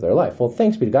experiences of their life. Well,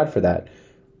 thanks be to God for that.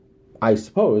 I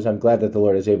suppose I'm glad that the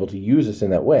Lord is able to use us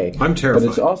in that way. I'm terrified. But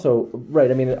it's also,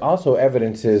 right, I mean, it also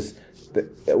evidences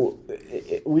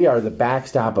that we are the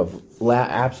backstop of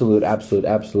absolute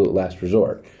last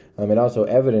resort. It also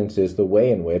evidences the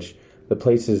way in which the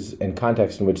places and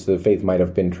context in which the faith might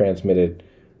have been transmitted,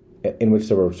 in which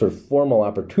there were sort of formal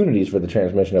opportunities for the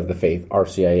transmission of the faith,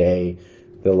 RCIA,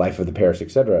 the life of the parish,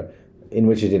 etc., in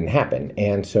which it didn't happen.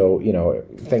 And so,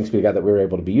 thanks be to God that we were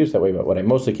able to be used that way. But what I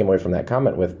mostly came away from that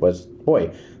comment with was,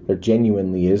 boy, there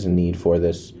genuinely is a need for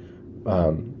this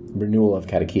renewal of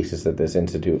catechesis at this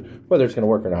institute. Whether it's going to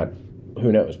work or not,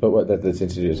 who knows? But that this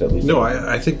institute is at least... No,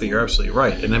 I think that you're absolutely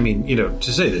right. And I mean,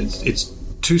 to say that it's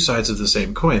two sides of the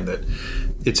same coin, that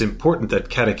it's important that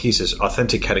catechesis,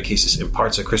 authentic catechesis,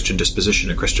 imparts a Christian disposition,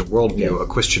 a Christian worldview, a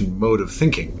Christian mode of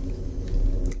thinking.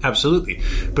 Absolutely.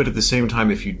 But at the same time,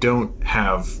 if you don't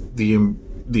have the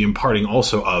imparting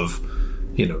also of,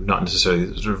 not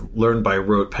necessarily sort of learned by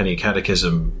rote penny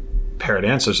catechism parrot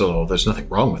answers, although there's nothing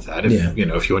wrong with that.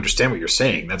 If you understand what you're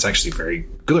saying, that's actually very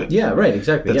good. Yeah, right,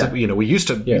 exactly. That's, we used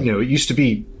to, it used to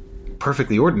be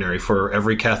perfectly ordinary for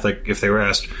every Catholic, if they were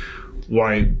asked,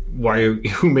 why,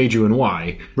 who made you and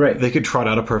why? Right. They could trot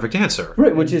out a perfect answer.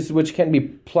 Right, which can be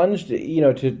plunged,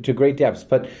 to great depths.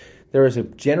 But there is a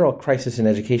general crisis in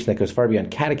education that goes far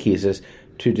beyond catechesis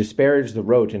to disparage the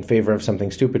rote in favor of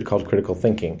something stupid called critical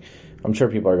thinking. I'm sure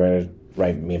people are going to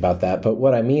write me about that, but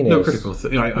what I mean is... critical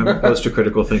I'm opposed to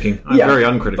critical thinking. I'm very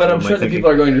uncritical. But I'm sure that people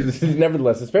are going to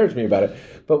nevertheless disparage me about it.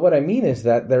 But what I mean is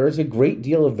that there is a great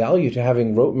deal of value to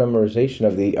having rote memorization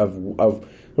of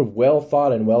well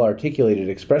thought and well articulated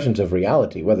expressions of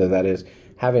reality, whether that is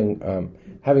having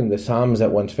the Psalms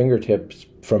at one's fingertips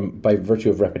by virtue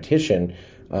of repetition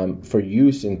for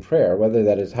use in prayer, whether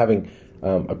that is having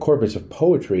a corpus of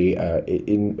poetry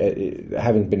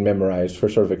having been memorized for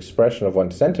sort of expression of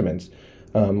one's sentiments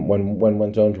when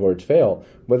one's own words fail,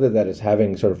 whether that is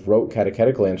having sort of rote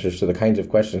catechetical answers to the kinds of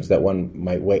questions that one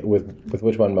might with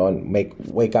which one might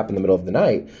wake up in the middle of the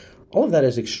night. All of that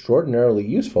is extraordinarily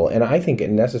useful, and I think a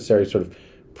necessary sort of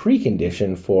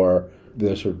precondition for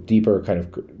the sort of deeper kind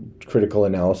of critical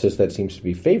analysis that seems to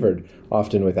be favored,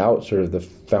 often without sort of the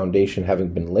foundation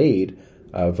having been laid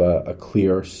of a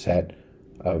clear set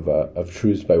of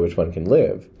truths by which one can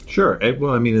live. Sure.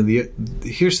 Well, I mean,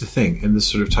 here's the thing, and this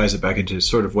sort of ties it back into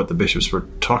sort of what the bishops were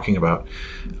talking about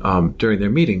during their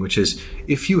meeting, which is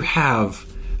if you have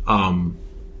a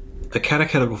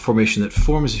catechetical formation that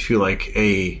forms, if you like,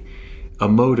 a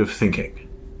mode of thinking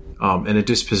and a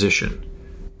disposition,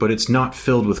 but it's not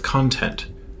filled with content,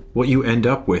 what you end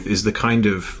up with is the kind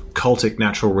of cultic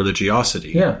natural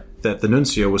religiosity that the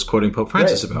nuncio was quoting Pope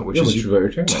Francis about, which is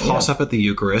you toss up at the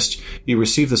Eucharist, you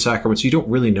receive the sacraments, you don't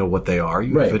really know what they are,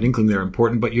 you have an inkling they're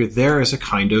important, but you're there as a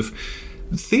kind of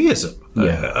theism,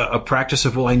 a practice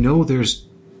of, well, I know there's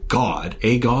God.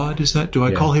 A God, is that? Do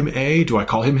I call him A? Do I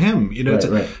call him him?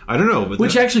 I don't know. But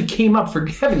which actually came up, for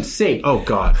heaven's sake. Oh,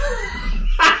 God.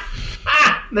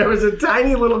 There was a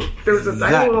tiny little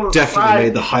definitely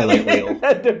made the highlight reel.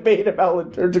 A debate about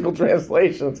liturgical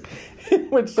translations, in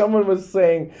which someone was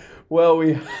saying, well,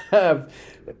 we have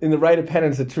in the Rite of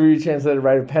Penance, the truly translated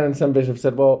Rite of Penance, some bishop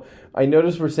said, well, I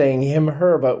noticed we're saying him,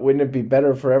 her, but wouldn't it be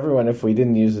better for everyone if we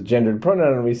didn't use a gendered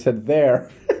pronoun? And we said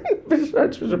there.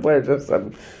 Archbishop Blair just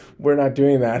said, we're not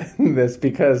doing that in this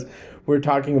because we're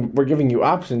giving you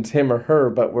options, him or her,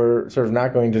 but we're sort of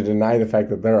not going to deny the fact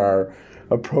that there are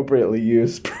appropriately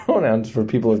used pronouns for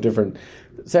people of different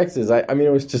sexes. I mean,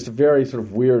 it was just a very sort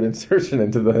of weird insertion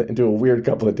into a weird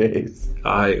couple of days.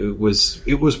 It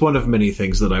was one of many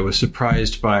things that I was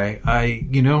surprised by. I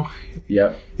don't know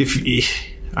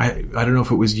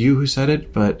if it was you who said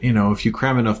it, but, if you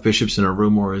cram enough bishops in a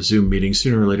room or a Zoom meeting,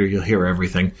 sooner or later you'll hear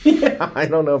everything. Yeah, I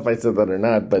don't know if I said that or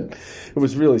not, but it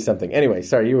was really something. Anyway,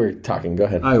 sorry, you were talking. Go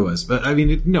ahead. I was. But, I mean,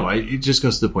 it just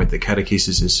goes to the point that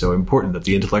catechesis is so important, that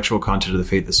the intellectual content of the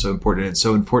faith is so important. It's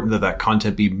so important that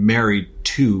content be married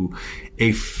to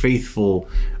a faithful,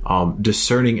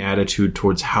 discerning attitude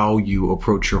towards how you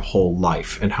approach your whole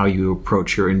life and how you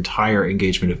approach your entire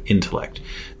engagement of intellect.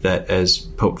 That, as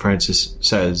Pope Francis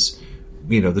says,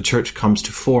 the church comes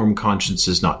to form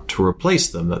consciences, not to replace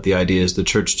them. That the idea is the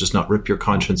church does not rip your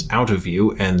conscience out of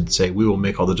you and say, we will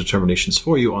make all the determinations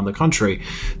for you. On the contrary,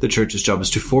 the church's job is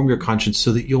to form your conscience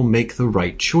so that you'll make the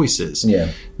right choices.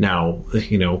 Yeah. Now,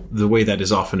 the way that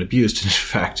is often abused, and in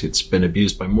fact, it's been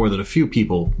abused by more than a few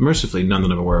people, mercifully, none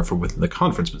that I'm aware of from within the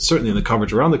conference, but certainly in the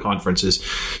coverage around the conference is,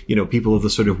 people of the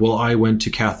sort of, well, I went to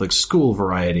Catholic school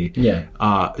variety,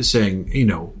 saying,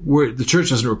 the church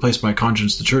doesn't replace my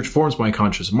conscience, the church forms my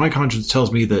conscience. My conscience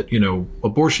tells me that,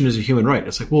 abortion is a human right.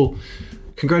 It's like, well,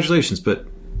 congratulations, but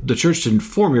the church didn't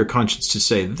form your conscience to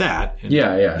say that. And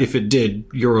if it did,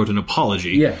 you're owed an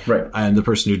apology. Yeah, right. And the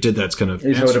person who did that's going to...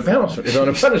 He's owed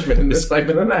a punishment in this life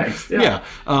and the next. Yeah.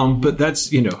 But that's,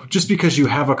 just because you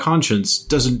have a conscience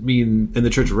doesn't mean, and the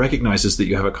church recognizes that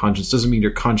you have a conscience, doesn't mean your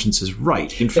conscience is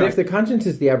right. In fact, and if the conscience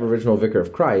is the Aboriginal Vicar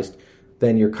of Christ,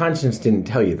 then your conscience didn't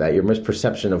tell you that. Your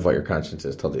misperception of what your conscience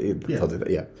is told you that.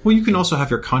 Yeah. Well, you can also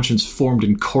have your conscience formed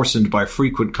and coarsened by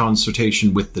frequent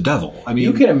consultation with the devil. I mean,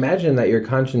 you can imagine that your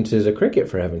conscience is a cricket,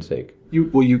 for heaven's sake.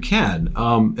 You can,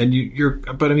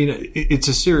 but I mean, it's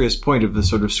a serious point of the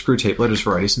sort of screw tape letters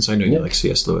variety. Since I know you like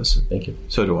C.S. Lewis, thank you.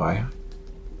 So do I.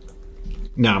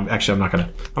 No, actually, I'm not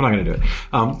gonna do it.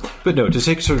 But no, to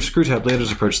take a sort of screw tape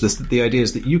letters approach, the idea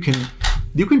is that you can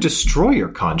destroy your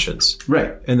conscience,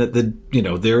 right? And that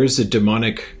there is a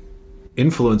demonic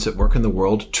influence at work in the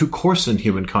world to coarsen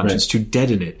human conscience, to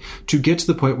deaden it, to get to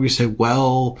the point where you say,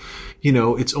 well,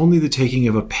 it's only the taking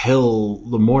of a pill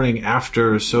the morning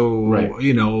after, so a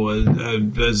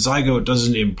zygote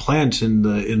doesn't implant in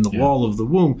the wall of the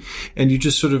womb, and you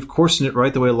just sort of coarsen it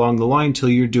right the way along the line till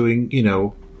you're doing,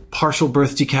 partial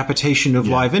birth decapitation of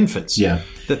live infants. Yeah.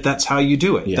 That's how you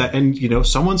do it. Yeah. And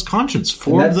someone's conscience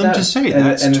formed them to say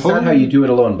that's and it's not how you do it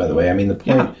alone, by the way. I mean, the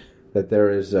point that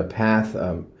there is a path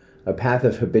of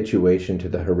habituation to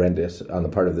the horrendous on the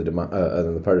part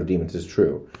of demons is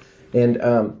true. And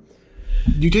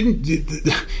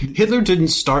Hitler didn't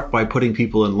start by putting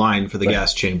people in line for the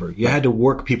gas chamber. You had to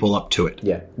work people up to it.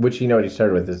 Yeah. Which what he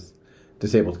started with is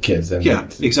disabled kids. And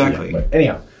exactly. But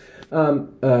anyhow,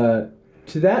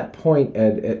 to that point,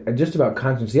 Ed, just about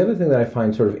conscience, the other thing that I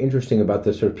find sort of interesting about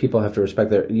this, sort of people have to respect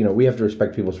we have to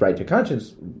respect people's right to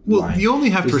conscience. Well, you only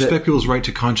have to respect people's right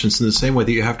to conscience in the same way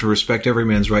that you have to respect every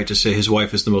man's right to say his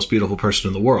wife is the most beautiful person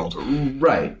in the world.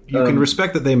 Right. You can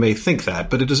respect that they may think that,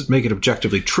 but it doesn't make it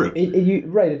objectively true.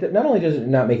 Right. Not only does it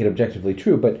not make it objectively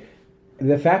true, but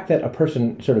the fact that a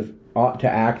person sort of ought to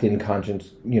act in conscience,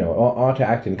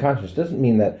 doesn't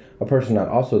mean that a person not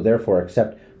also therefore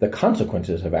accept the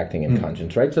consequences of acting in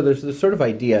conscience, right? So there's this sort of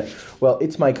idea, well,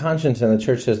 it's my conscience, and the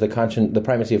church says the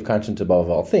primacy of conscience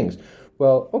above all things.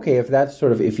 Well, okay, if that's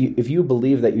sort of, if you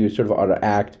believe that you sort of ought to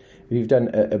act, if you've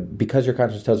done, because your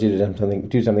conscience tells you to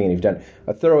do something, and you've done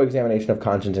a thorough examination of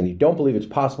conscience, and you don't believe it's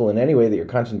possible in any way that your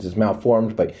conscience is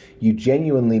malformed, but you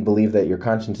genuinely believe that your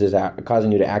conscience is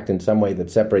causing you to act in some way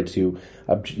that separates you,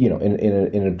 in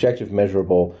an objective,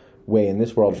 measurable way in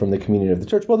this world from the community of the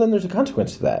church, well, then there's a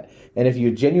consequence to that. And if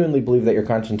you genuinely believe that your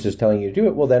conscience is telling you to do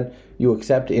it, well, then you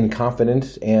accept in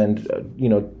confidence and,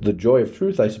 the joy of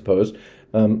truth, I suppose,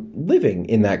 living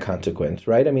in that consequence,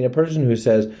 right? I mean, a person who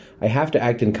says, I have to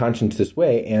act in conscience this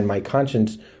way, and my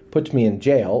conscience puts me in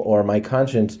jail, or my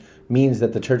conscience means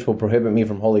that the church will prohibit me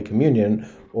from Holy Communion,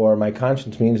 or my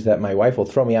conscience means that my wife will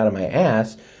throw me out of my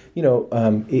ass,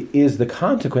 it is the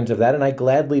consequence of that, and I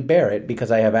gladly bear it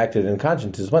because I have acted in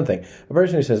conscience is one thing. A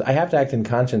person who says, I have to act in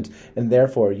conscience, and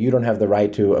therefore you don't have the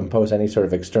right to impose any sort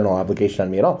of external obligation on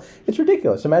me at all. It's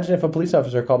ridiculous. Imagine if a police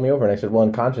officer called me over and I said, well,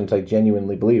 in conscience, I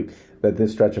genuinely believe that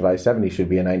this stretch of I-70 should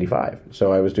be a 95.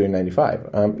 So I was doing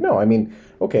 95. No, I mean,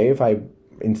 okay, if I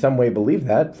in some way believe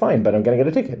that, fine, but I'm going to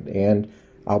get a ticket, and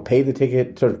I'll pay the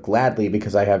ticket sort of gladly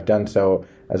because I have done so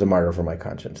as a martyr for my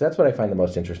conscience. That's what I find the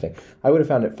most interesting. I would have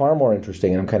found it far more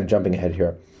interesting, and I'm kind of jumping ahead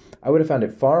here, I would have found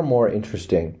it far more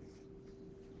interesting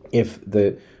if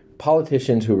the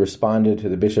politicians who responded to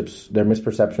their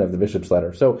misperception of the bishop's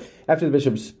letter. So after the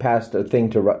bishops passed a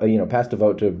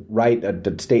vote to write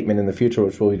a statement in the future,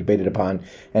 which will be debated upon,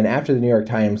 and after the New York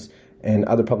Times and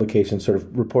other publications sort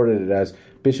of reported it as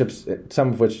bishops,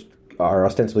 some of which are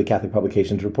ostensibly Catholic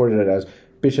publications, reported it as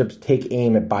bishops take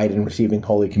aim at Biden receiving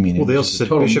Holy Communion. Well, they also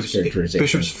said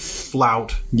bishops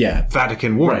flout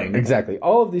Vatican warning. Right, exactly.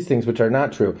 All of these things which are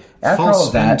not true. After False all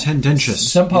of that, and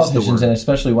tendentious. Some politicians, and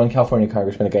especially one California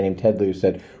congressman, a guy named Ted Lieu,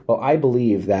 said, well, I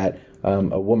believe that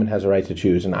a woman has a right to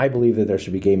choose, and I believe that there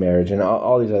should be gay marriage, and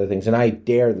all these other things, and I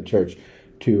dare the church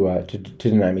to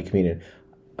deny me communion.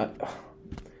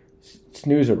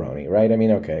 Snooze-a-roni, right? I mean,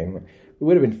 okay. It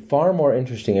would have been far more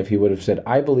interesting if he would have said,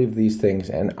 I believe these things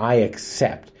and I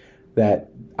accept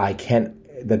that I can't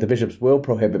that the bishops will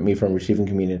prohibit me from receiving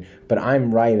communion, but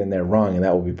I'm right and they're wrong, and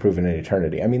that will be proven in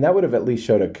eternity. I mean, that would have at least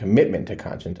showed a commitment to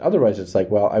conscience. Otherwise, it's like,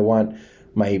 well, I want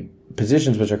my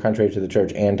positions which are contrary to the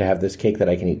church and to have this cake that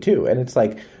I can eat too. And it's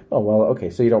like, oh, well, okay,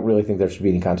 so you don't really think there should be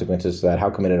any consequences to that. How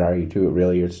committed are you to it,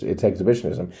 really? It's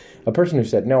exhibitionism. A person who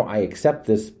said, no, I accept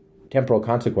this temporal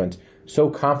consequence, so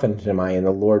confident am I in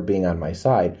the Lord being on my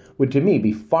side, would to me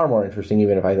be far more interesting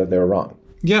even if I thought they were wrong.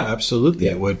 Yeah, absolutely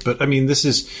it would. But I mean, this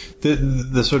is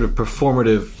the sort of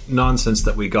performative nonsense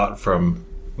that we got from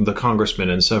the congressman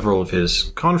and several of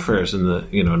his confreres in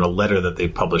in a letter that they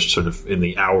published sort of in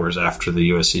the hours after the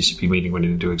USCCB meeting went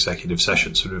into executive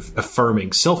session, sort of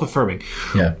self-affirming.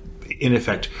 Yeah. In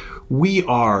effect, we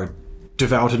are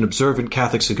devout and observant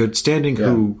Catholics in good standing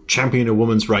who champion a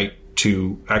woman's right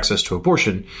to access to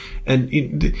abortion. And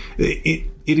it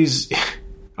is,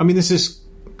 I mean, this is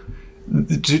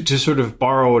to sort of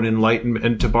borrow an enlightenment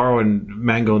and to borrow and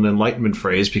mangle an enlightenment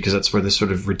phrase, because that's where this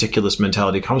sort of ridiculous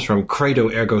mentality comes from. Credo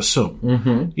ergo sum.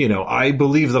 Mm-hmm. I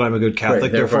believe that I'm a good Catholic,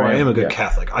 right, therefore I am a good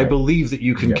Catholic. Right. I believe that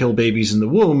you can kill babies in the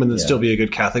womb and then still be a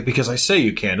good Catholic because I say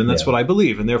you can, and that's what I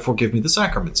believe, and therefore give me the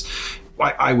sacraments.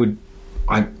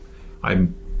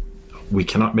 We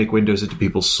cannot make windows into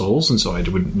people's souls, and so I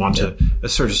wouldn't want to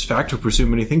assert as fact or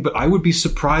presume anything, but I would be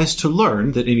surprised to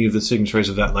learn that any of the signatories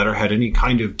of that letter had any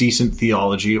kind of decent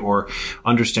theology or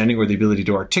understanding or the ability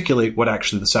to articulate what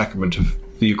actually the sacrament of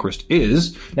the Eucharist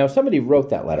is. Now, somebody wrote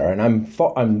that letter, and I'm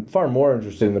far more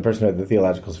interested in the person who had the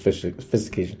theological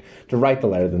sophistication to write the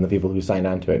letter than the people who signed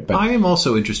on to it. But I am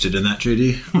also interested in that,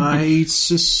 JD. I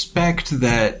suspect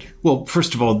that, well,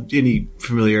 first of all, any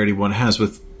familiarity one has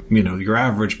with your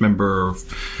average member of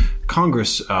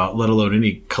Congress, let alone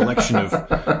any collection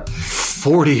of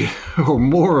 40 or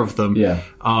more of them,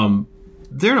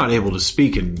 they're not able to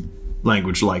speak in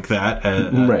language like that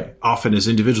often as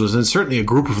individuals, and certainly a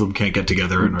group of them can't get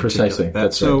together and articulate that.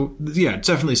 That's so,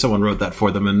 definitely someone wrote that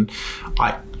for them, and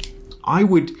I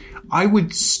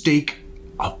would stake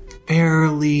a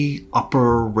fairly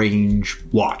upper range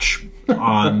watch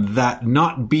on that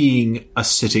not being a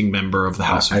sitting member of the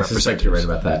House of Representatives. I suspect you're right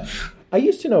about that. I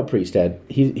used to know a priest, Ed.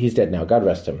 He's dead now. God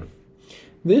rest him.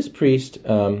 This priest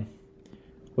was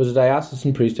a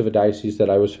diocesan priest of a diocese that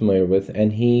I was familiar with,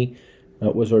 and he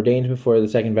was ordained before the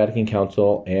Second Vatican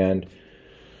Council, and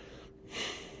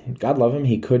God love him,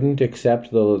 he couldn't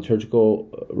accept the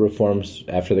liturgical reforms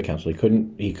after the council.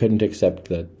 He couldn't accept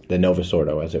the Novus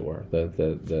Ordo, as it were,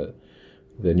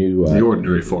 the new the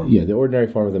ordinary form. Yeah, the ordinary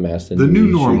form of the Mass. The new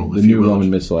normal. The new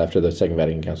Roman Missal after the Second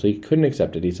Vatican Council. He couldn't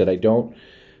accept it. He said, I don't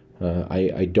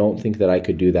think that I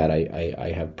could do that.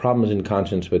 I have problems in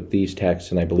conscience with these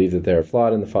texts, and I believe that they're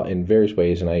flawed in various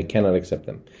ways, and I cannot accept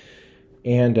them.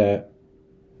 And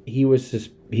he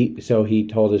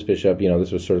told his bishop,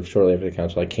 this was sort of shortly after the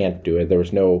council, I can't do it. There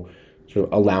was no sort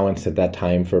of allowance at that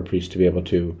time for a priest to be able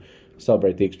to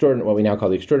celebrate what we now call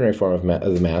the extraordinary form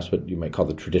of the Mass, what you might call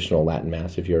the traditional Latin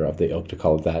Mass, if you're of the ilk to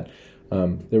call it that.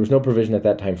 There was no provision at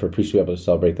that time for a priest to be able to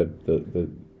celebrate the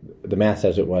Mass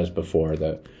as it was before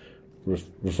the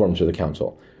reforms of the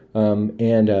council.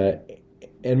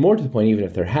 And more to the point, even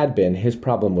if there had been, his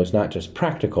problem was not just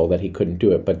practical, that he couldn't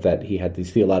do it, but that he had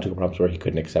these theological problems where he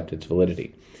couldn't accept its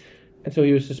validity. And so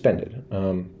he was suspended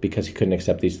because he couldn't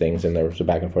accept these things, and there was a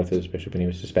back and forth with his bishop, and he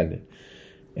was suspended.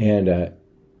 And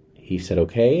he said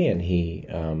okay, and he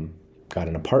got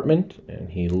an apartment, and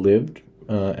he lived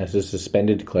as a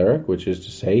suspended cleric, which is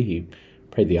to say he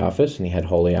prayed the office, and he had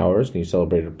holy hours, and he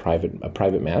celebrated a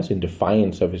private Mass in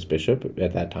defiance of his bishop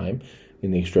at that time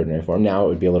in the extraordinary form. Now it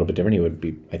would be a little bit different. He would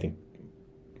be, I think,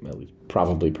 at least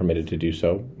probably permitted to do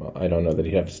so. Well, I don't know that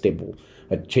he'd have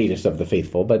a chaste of the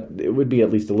faithful, but it would be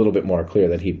at least a little bit more clear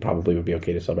that he probably would be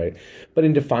okay to celebrate. But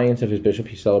in defiance of his bishop,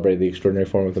 he celebrated the extraordinary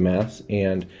form of the Mass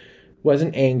and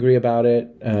wasn't angry about it,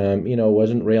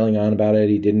 wasn't railing on about it.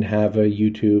 He didn't have a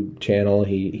YouTube channel.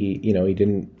 He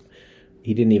didn't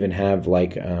even have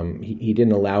he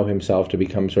didn't allow himself to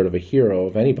become sort of a hero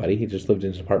of anybody. He just lived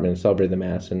in his apartment and celebrated the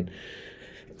Mass and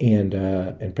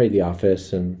prayed the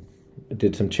office and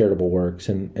did some charitable works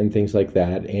and things like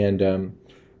that. And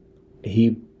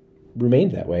he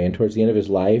remained that way. And towards the end of his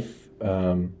life,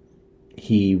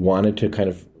 he wanted to kind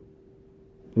of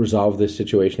resolve this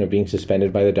situation of being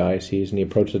suspended by the diocese, and he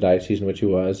approached the diocese in which he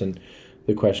was, and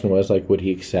the question was, would he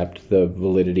accept the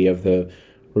validity of the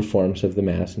reforms of the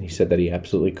Mass? And he said that he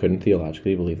absolutely couldn't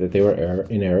theologically believe that they were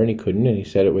in error, and he couldn't, and he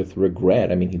said it with regret.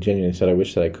 I mean, he genuinely said, I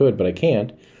wish that I could, but I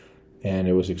can't. And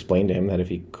it was explained to him that if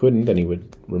he couldn't, then he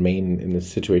would remain in this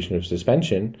situation of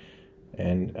suspension.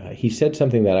 And he said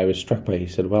something that I was struck by. He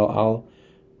said, well,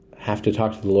 have to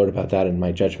talk to the Lord about that in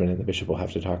my judgment, and the bishop will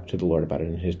have to talk to the Lord about it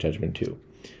in his judgment too.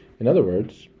 In other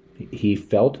words, he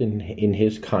felt in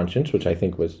his conscience, which I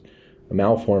think was a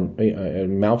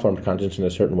malformed conscience in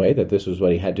a certain way, that this was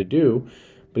what he had to do,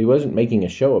 but he wasn't making a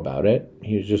show about it.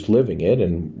 He was just living it,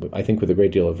 and I think with a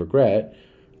great deal of regret.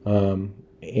 And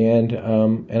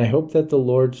I hope that the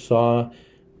Lord saw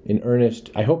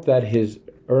I hope that his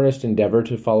earnest endeavor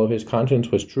to follow his conscience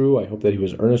was true. I hope that he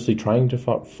was earnestly trying to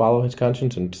follow his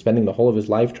conscience and spending the whole of his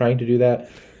life trying to do that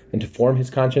and to form his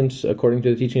conscience according to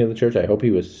the teaching of the church. I hope he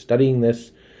was studying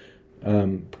this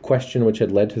question which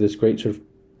had led to this great sort of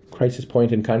crisis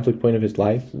point and conflict point of his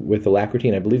life with alacrity,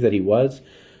 and I believe that he was.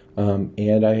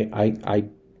 And I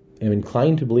am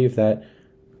inclined to believe that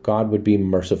God would be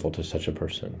merciful to such a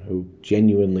person who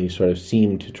genuinely sort of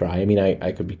seemed to try. I mean,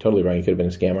 I could be totally wrong. He could have been a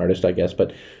scam artist, I guess,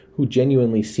 but who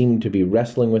genuinely seemed to be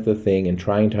wrestling with the thing and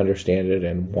trying to understand it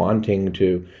and wanting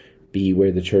to be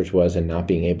where the church was and not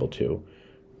being able to.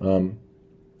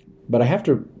 But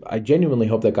I genuinely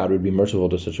hope that God would be merciful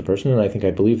to such a person, and I think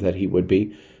I believe that he would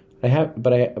be.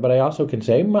 But I also can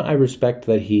say I respect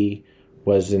that he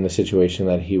was in the situation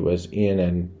that he was in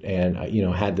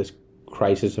and had this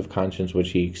crisis of conscience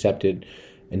which he accepted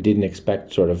and didn't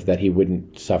expect sort of that he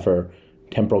wouldn't suffer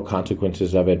temporal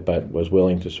consequences of it, but was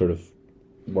willing to sort of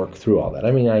work through all that.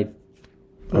 I mean,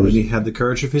 he had the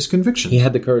courage of his convictions. He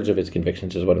had the courage of his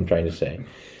convictions is what I'm trying to say.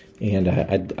 And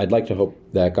I'd like to hope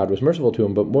that God was merciful to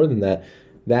him, but more than that,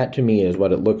 that to me is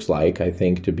what it looks like, I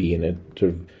think, to be in a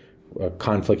sort of a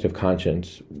conflict of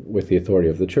conscience with the authority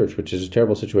of the church, which is a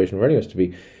terrible situation for any of us to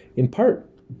be, in part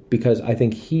because I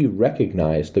think he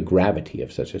recognized the gravity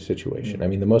of such a situation. Mm-hmm. I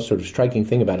mean, the most sort of striking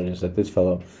thing about it is that this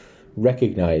fellow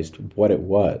recognized what it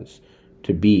was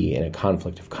to be in a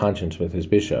conflict of conscience with his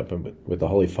bishop and with the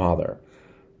Holy Father.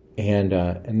 And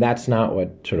that's not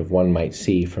what sort of one might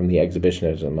see from the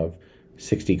exhibitionism of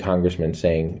 60 congressmen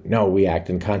saying, no, we act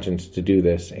in conscience to do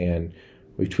this, and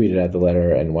we tweeted out the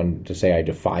letter and one to say, I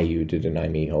defy you to deny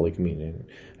me Holy Communion.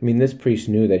 I mean, this priest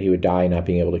knew that he would die not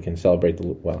being able to celebrate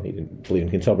he didn't believe in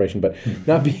concelebration, but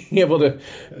not being able to,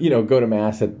 go to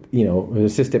Mass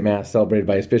assist at Mass celebrated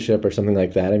by his bishop or something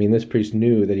like that. I mean, this priest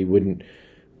knew that he wouldn't,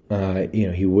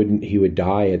 he would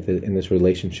die in this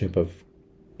relationship of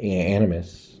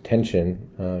animus,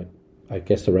 tension. I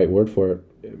guess the right word for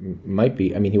it might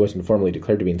be, I mean, he wasn't formally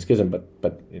declared to be in schism,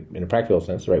 but in a practical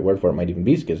sense, the right word for it might even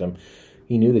be schism.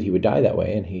 He knew that he would die that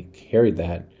way, and he carried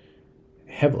that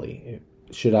heavily.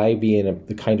 Should I be in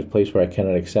the kind of place where I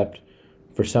cannot accept,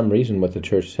 for some reason, what the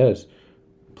church says,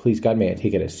 please God, may I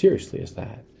take it as seriously as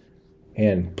that.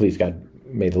 And please God,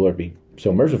 may the Lord be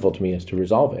so merciful to me as to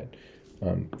resolve it,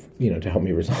 to help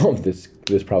me resolve this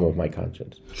problem of my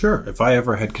conscience. Sure. If I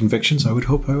ever had convictions, I would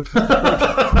hope I would.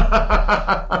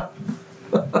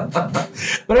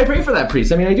 But I pray for that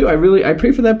priest. I mean, I do. I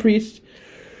pray for that priest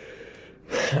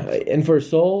and for his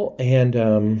soul.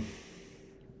 And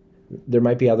there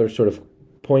might be other sort of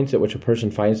points at which a person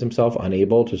finds himself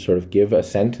unable to sort of give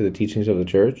assent to the teachings of the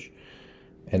church,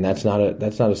 and that's not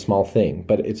a small thing.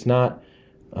 But it's not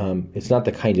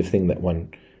the kind of thing that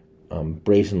one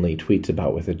brazenly tweets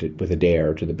about with a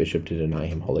dare to the bishop to deny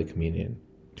him Holy Communion.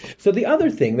 So the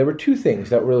other thing, there were two things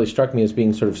that really struck me as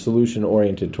being sort of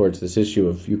solution-oriented towards this issue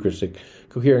of Eucharistic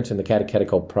coherence and the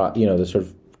catechetical, the sort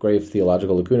of grave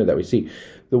theological lacuna that we see.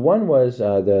 The one was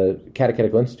the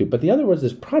Catechetical Institute, but the other was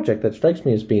this project that strikes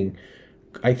me as being,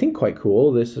 I think, quite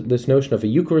cool, this notion of a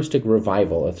Eucharistic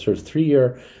revival, a sort of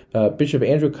 3-year. Bishop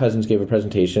Andrew Cousins gave a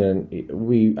presentation,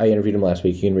 and I interviewed him last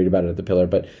week. You can read about it at the Pillar,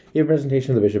 but he gave a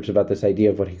presentation to the bishops about this idea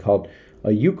of what he called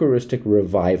a Eucharistic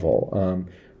revival,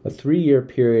 a 3-year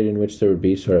period in which there would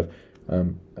be sort of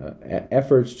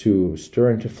efforts to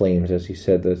stir into flames, as he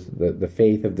said, the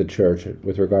faith of the church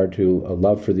with regard to a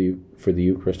love for the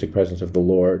Eucharistic presence of the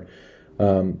Lord,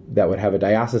 that would have a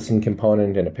diocesan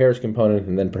component and a parish component,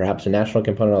 and then perhaps a national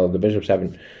component, although the bishops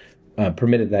haven't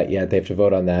permitted that yet. They have to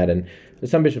vote on that. And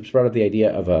some bishops brought up the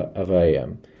idea of a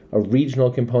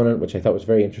regional component, which I thought was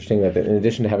very interesting, that in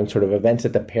addition to having sort of events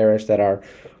at the parish that are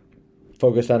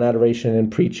focused on adoration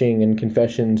and preaching and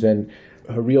confessions and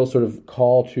a real sort of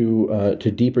call to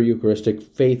deeper Eucharistic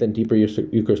faith and deeper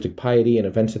Eucharistic piety, and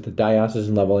events at the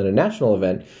diocesan level and a national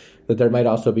event, that there might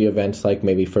also be events like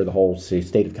maybe for the whole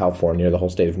state of California or the whole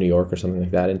state of New York or something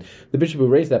like that. And the bishop who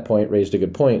raised that point raised a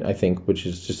good point, I think, which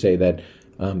is to say that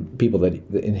people that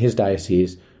in his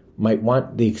diocese might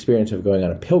want the experience of going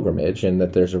on a pilgrimage, and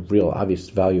that there's a real obvious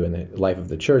value in the life of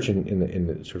the church and in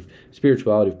the sort of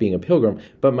spirituality of being a pilgrim,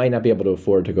 but might not be able to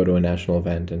afford to go to a national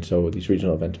event, and so these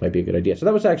regional events might be a good idea. So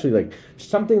that was actually like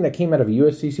something that came out of a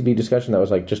USCCB discussion that was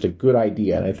like just a good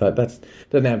idea, and I thought that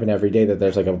doesn't happen every day, that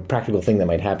there's like a practical thing that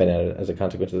might happen as a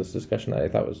consequence of this discussion that I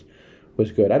thought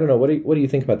was good. I don't know, what do you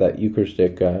think about that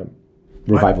Eucharistic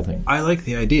revival thing? I like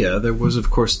the idea. There was, of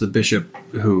course, the bishop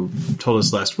who told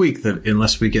us last week that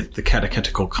unless we get the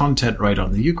catechetical content right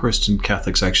on the Eucharist and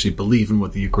Catholics actually believe in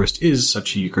what the Eucharist is,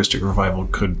 such a Eucharistic revival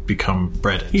could become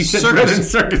bread and circus. He said bread and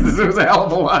circus. It was a hell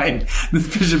of a line.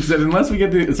 This bishop said, unless we get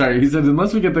the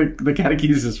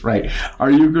catechesis right,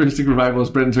 our Eucharistic revival is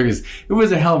bread and circus. It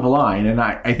was a hell of a line, and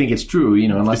I think it's true,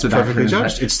 unless it's the doctrine is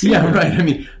judged. right. It's right. I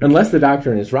mean, unless the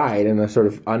doctrine is right and the sort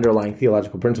of underlying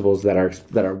theological principles that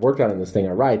are worked on in this thing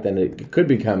are right, then it could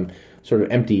become sort of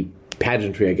empty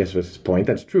pageantry, I guess was his point.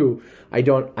 That's true. I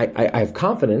have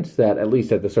confidence that at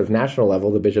least at the sort of national level,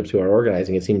 the bishops who are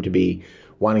organizing it seem to be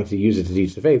wanting to use it to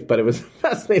teach the faith, but it was a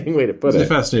fascinating way to put it.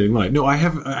 It's a fascinating line. No,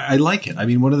 I like it. I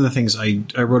mean, one of the things I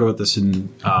wrote about this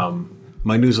in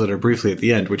my newsletter briefly at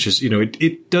the end, which is,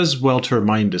 it does well to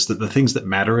remind us that the things that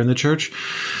matter in the church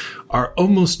are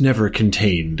almost never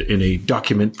contained in a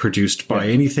document produced by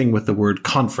anything with the word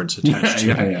conference attached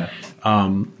to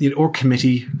it. Or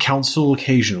committee, council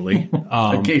occasionally.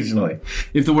 Occasionally.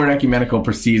 If the word ecumenical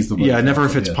precedes the word. Yeah, never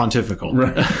if it's pontifical.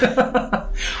 Right.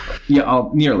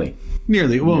 Nearly.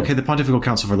 Nearly. Well, okay, the Pontifical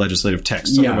Council for Legislative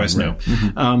Texts, otherwise no.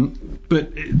 Mm-hmm.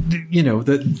 But,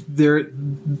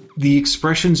 the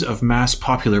expressions of mass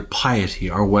popular piety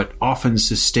are what often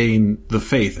sustain the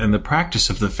faith and the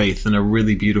practice of the faith in a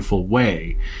really beautiful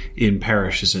way in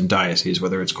parishes and dioceses,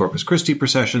 whether it's Corpus Christi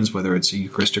processions, whether it's a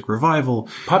Eucharistic revival.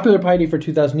 Popular piety for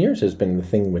 2,000 years has been the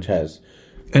thing which has...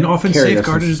 And often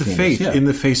safeguarded the faith in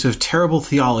the face of terrible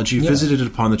theology visited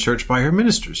upon the church by her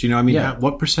ministers.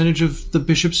 What percentage of the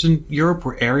bishops in Europe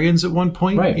were Arians at one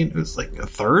point? Right. It was like a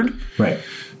third? Right.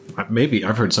 Maybe.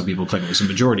 I've heard some people claim it was a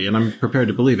majority, and I'm prepared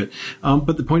to believe it.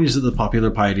 But the point is that the popular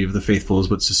piety of the faithful is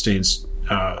what sustains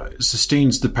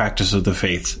the practice of the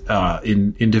faith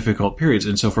in difficult periods.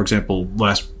 And so, for example,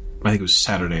 I think it was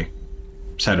Saturday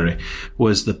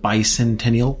was the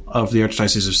bicentennial of the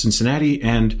Archdiocese of Cincinnati,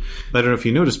 and I don't know if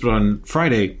you noticed, but on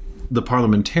Friday the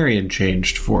parliamentarian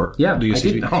changed for the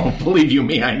USCCB. Oh, believe you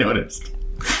me, I noticed.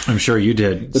 I'm sure you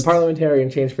did. The parliamentarian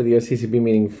changed for the USCCB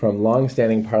meeting from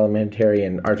long-standing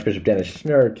parliamentarian Archbishop Dennis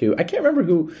Schnurr to, I can't remember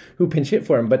who pinch hit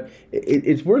for him, but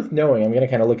it's worth knowing. I'm going to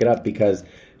kind of look it up because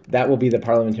that will be the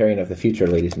parliamentarian of the future,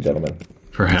 ladies and gentlemen.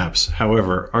 Perhaps.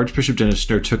 However, Archbishop Dennis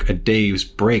Schnurr took a day's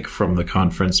break from the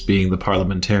conference, being the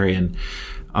parliamentarian,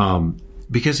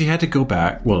 because he had to go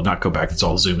back. Well, not go back. It's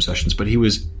all Zoom sessions, but he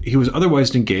was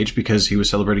otherwise engaged because he was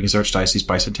celebrating his archdiocese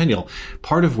bicentennial.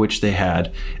 Part of which they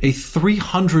had a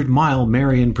 300-mile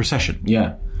Marian procession.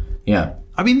 Yeah.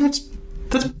 I mean, that's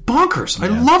bonkers. Yeah. I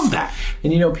love that.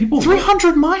 And people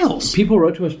 300 miles. People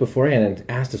wrote to us beforehand and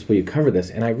asked us, "Will you cover this?"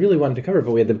 And I really wanted to cover it,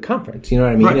 but we had the conference. You know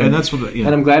what I mean? Right, and that's what. And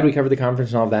I'm glad we covered the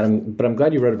conference and all of that. But I'm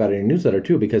glad you wrote about it in your newsletter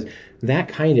too, because that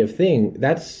kind of thing,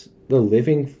 that's the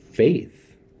living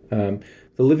faith.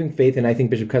 The living faith, and I think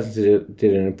Bishop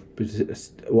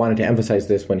Cousins wanted to emphasize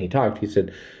this when he talked. He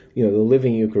said, the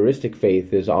living Eucharistic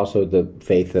faith is also the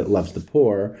faith that loves the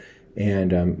poor.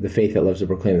 And the faith that loves to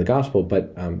proclaim the gospel,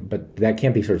 but that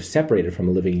can't be sort of separated from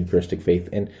a living Eucharistic faith.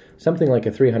 And something like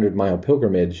a 300-mile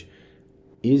pilgrimage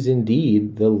is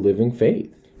indeed the living fath.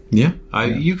 Yeah.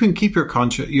 You can keep your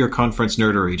conference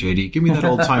nerdery, JD. Give me that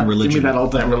old-time religion. Give me that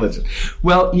old-time religion.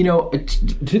 Well,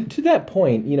 to that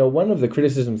point, one of the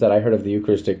criticisms that I heard of the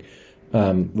Eucharistic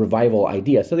revival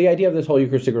idea. So the idea of this whole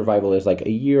Eucharistic revival is like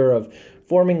a year of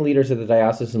forming leaders at the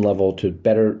diocesan level to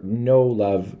better know,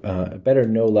 love,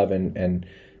 and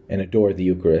adore the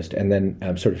Eucharist, and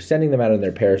then sort of sending them out in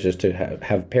their parishes to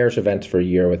have parish events for a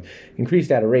year with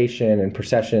increased adoration and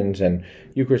processions and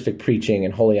Eucharistic preaching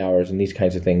and holy hours and these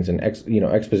kinds of things, and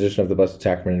exposition of the Blessed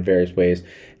Sacrament in various ways.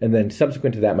 And then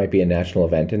subsequent to that might be a national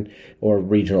event or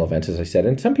regional events, as I said.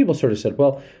 And some people sort of said,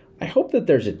 well, I hope that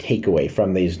there's a takeaway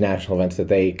from these national events, that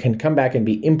they can come back and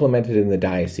be implemented in the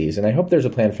diocese, and I hope there's a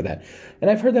plan for that. And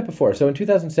I've heard that before. So in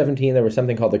 2017, there was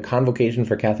something called the Convocation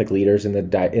for Catholic Leaders in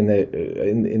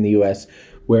the U.S.,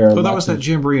 where that was that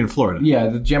jamboree in Florida. Yeah,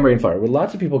 the jamboree in Florida, where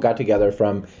lots of people got together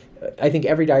from. I think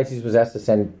every diocese was asked to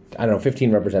send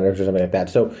 15 representatives or something like that.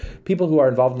 So people who are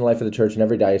involved in the life of the church in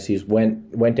every diocese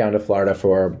went down to Florida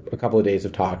for a couple of days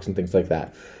of talks and things like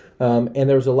that. And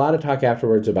there was a lot of talk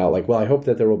afterwards about I hope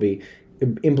that there will be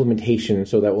implementation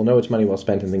so that we'll know it's money well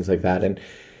spent and things like that. And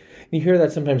You hear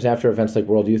that sometimes after events like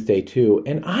World Youth Day too,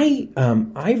 and I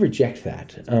reject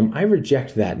that. I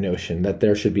reject that notion that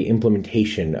there should be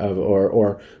implementation of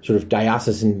or sort of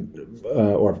diocesan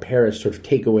or parish sort of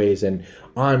takeaways and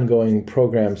ongoing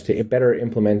programs to better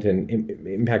implement and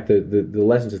impact the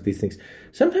lessons of these things.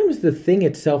 Sometimes the thing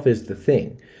itself is the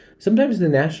thing. Sometimes the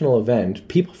national event,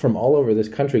 people from all over this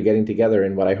country getting together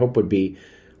in what I hope would be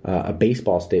a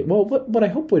baseball stadium. Well, what I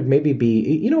hope would maybe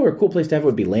be, a cool place to have it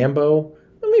would be Lambeau.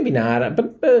 Well, maybe not,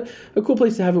 but a cool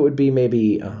place to have it would be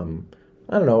maybe, I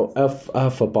don't know, a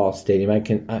football stadium.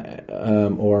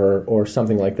 Or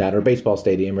something like that, or a baseball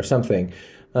stadium or something.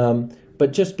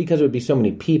 But just because it would be so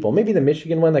many people, maybe the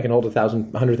Michigan one that can hold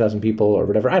 100,000 people or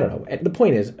whatever. I don't know. The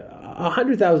point is,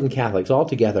 100,000 Catholics all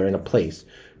together in a place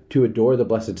to adore the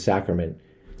Blessed Sacrament.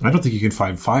 I don't think you can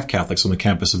find 5 Catholics on the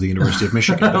campus of the University of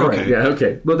Michigan. All right, yeah,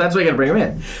 okay. Well, that's why you got to bring them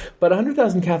in. But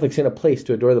 100,000 Catholics in a place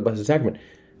to adore the Blessed Sacrament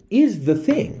is the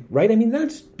thing, right? I mean,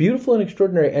 that's beautiful and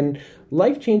extraordinary and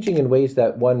life-changing in ways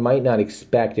that one might not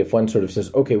expect if one sort of says,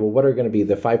 okay, well, what's going to be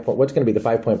the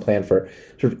 5-point plan for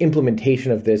sort of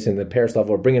implementation of this in the parish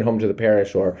level, or bringing it home to the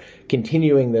parish, or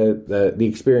continuing the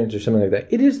experience or something like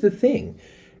that. It is the thing.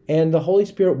 And the Holy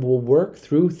Spirit will work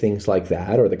through things like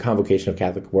that, or the convocation of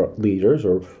Catholic leaders,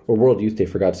 or World Youth Day,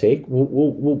 for God's sake.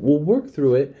 We'll work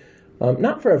through it,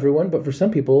 not for everyone, but for some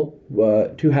people,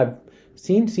 to have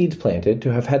seen seeds planted,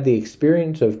 to have had the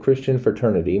experience of Christian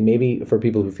fraternity, maybe for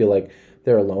people who feel like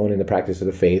they're alone in the practice of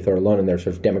the faith, or alone in their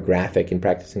sort of demographic in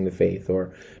practicing the faith,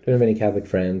 or don't have any Catholic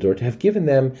friends, or to have given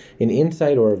them an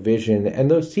insight or a vision,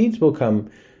 and those seeds will come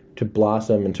to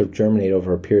blossom and sort of germinate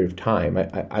over a period of time.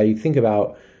 I think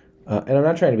about, and I'm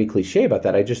not trying to be cliche about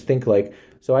that, I just think like,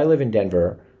 so I live in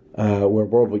Denver, where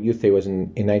World Youth Day was in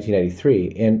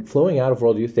 1993, and flowing out of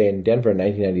World Youth Day in Denver in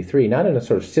 1993, not in a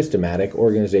sort of systematic,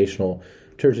 organizational,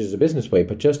 church as a business way,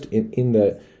 but just in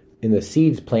the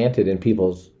seeds planted in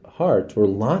people's hearts were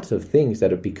lots of things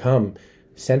that have become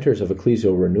centers of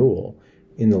ecclesial renewal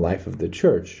in the life of the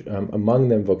church. Among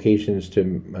them, vocations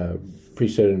to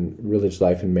priesthood and religious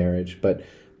life and marriage, but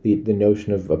the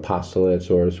notion of apostolates,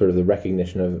 or sort of the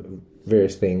recognition of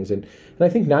various things. And I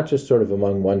think not just sort of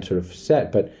among one sort of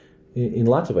set, but in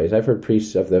lots of ways. I've heard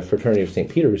priests of the Fraternity of St.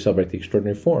 Peter who celebrate the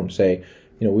Extraordinary Form say,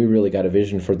 we really got a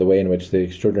vision for the way in which the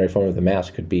Extraordinary Form of the Mass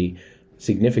could be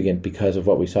significant because of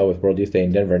what we saw with World Youth Day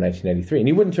in Denver in 1993. And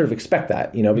you wouldn't sort of expect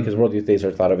that, because World Youth Days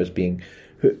are thought of as being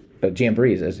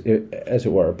jamborees, as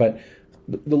it were. But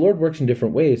the Lord works in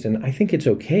different ways, and I think it's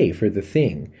okay for the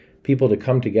thing, people to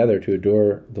come together to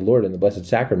adore the Lord in the Blessed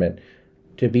Sacrament,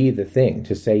 to be the thing,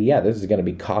 to say, yeah, this is going to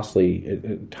be costly,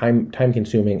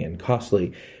 time-consuming and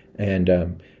costly,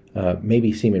 and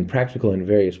maybe seem impractical in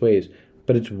various ways,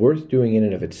 but it's worth doing in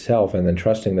and of itself, and then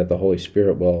trusting that the Holy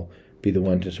Spirit will be the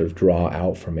one to sort of draw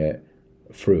out from it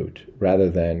fruit, rather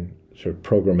than sort of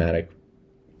programmatic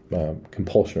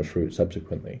compulsion of fruit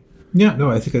subsequently. Yeah,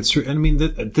 no, I think that's true. And I mean,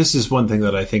 this is one thing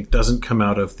that I think doesn't come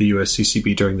out of the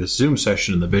USCCB during this Zoom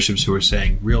session, and the bishops who are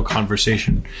saying real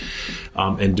conversation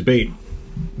and debate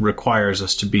requires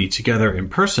us to be together in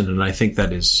person, and I think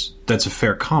that's a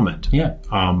fair comment. Yeah.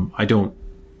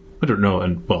 I don't know,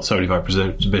 and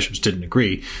 75% of bishops didn't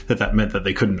agree that meant that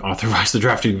they couldn't authorize the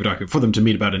drafting of a document for them to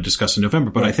meet about and discuss in November.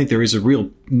 But right. I think there is a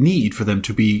real need for them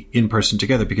to be in person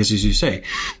together, because, as you say,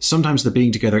 sometimes the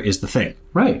being together is the thing.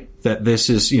 Right. That this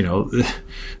is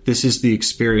the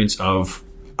experience of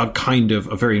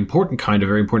a very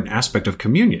important aspect of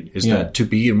communion, is that to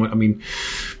be in what, I mean,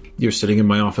 you're sitting in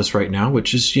my office right now,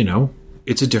 which is,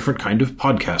 it's a different kind of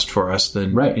podcast for us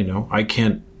than, right. I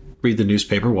can't read the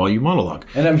newspaper while you monologue.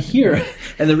 And I'm here,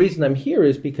 and the reason I'm here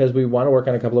is because we want to work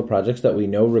on a couple of projects that we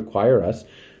know require us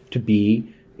to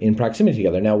be in proximity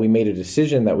together. Now, we made a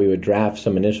decision that we would draft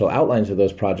some initial outlines of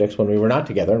those projects when we were not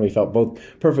together, and we felt both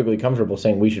perfectly comfortable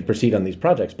saying we should proceed on these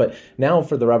projects. But now,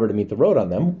 for the rubber to meet the road on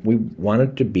them, we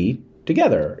wanted to be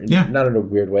together. Yeah. Not in a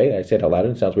weird way. I say it out loud,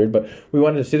 and it sounds weird, but we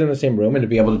wanted to sit in the same room and to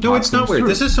be able to talk. No, it's not weird. Through.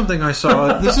 This is something I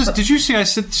saw. Did you see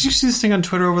this thing on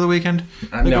Twitter over the weekend?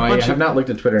 No, I have not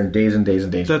looked at Twitter in days and days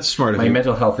and days. That's smart of you. My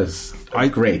mental health is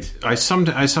great. I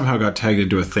somehow got tagged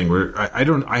into a thing where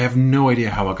I have no idea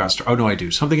how it got started. Oh, no, I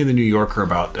do. Something in the New Yorker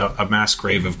about a mass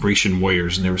grave of Grecian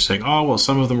warriors, and they were saying, oh, well,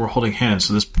 some of them were holding hands,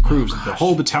 so this proves that the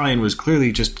whole battalion was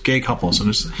clearly just gay couples.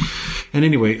 And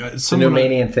anyway, the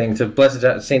Newmanian thing. So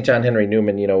Blessed St. John Henry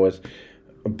Newman,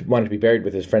 wanted to be buried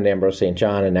with his friend Ambrose St.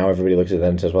 John, and now everybody looks at them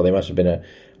and says, well, they must have been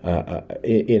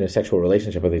in a sexual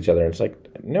relationship with each other. And it's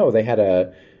like, no, they had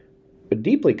a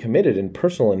deeply committed and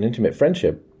personal and intimate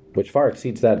friendship which far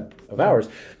exceeds that of ours.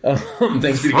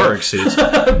 Thanks to Far exceeds.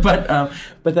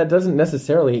 but that doesn't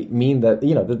necessarily mean that,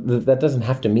 that doesn't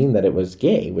have to mean that it was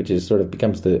gay, which is sort of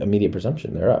becomes the immediate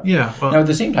presumption thereof. Yeah. Well, now, at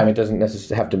the same time, it doesn't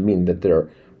necessarily have to mean that there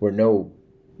were no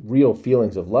real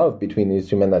feelings of love between these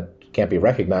two men that can't be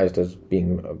recognized as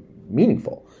being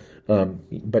meaningful.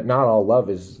 But not all love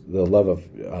is the love of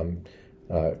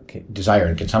desire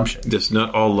and consumption.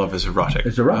 not all love is erotic.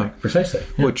 It's erotic, precisely.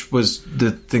 Yeah. Which was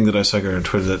the thing that I saw on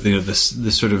Twitter, that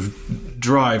this sort of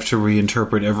drive to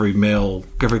reinterpret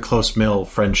every close male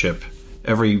friendship,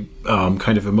 every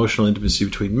kind of emotional intimacy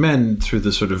between men through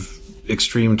the sort of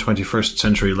extreme 21st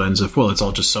century lens of, well, it's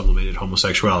all just sublimated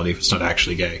homosexuality if it's not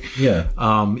actually gay. Yeah,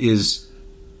 is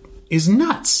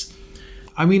nuts.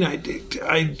 I mean,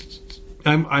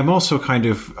 I'm also kind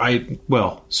of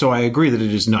so I agree that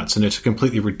it is nuts, and it's a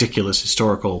completely ridiculous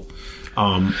historical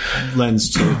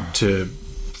lens to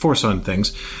force on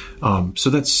things. So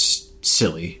that's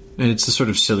silly, and it's the sort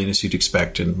of silliness you'd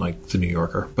expect in like the New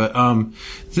Yorker. But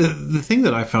the thing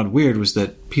that I found weird was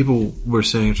that people were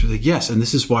saying, like, yes, and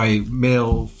this is why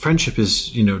male friendship is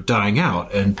dying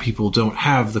out, and people don't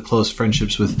have the close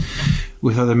friendships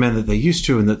with other men that they used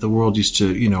to, and that the world used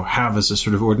to have as a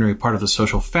sort of ordinary part of the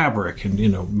social fabric, and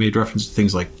made reference to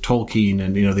things like Tolkien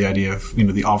and the idea of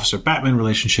the Officer Batman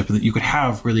relationship, and that you could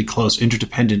have really close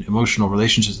interdependent emotional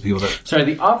relationships with people that. Sorry,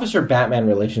 the Officer Batman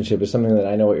relationship is something that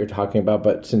I know what you're talking about,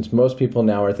 but since most people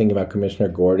now are thinking about Commissioner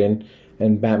Gordon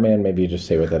and Batman, maybe you just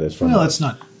say what that is from. Well, it's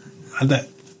not that.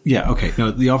 Yeah, okay.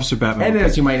 No, the Officer Batman. And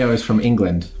as you might know, is from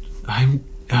England.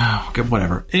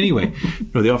 Whatever. Anyway,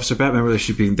 the Officer Batman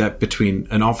relationship being that between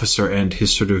an officer and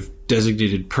his sort of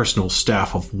designated personal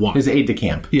staff of one. His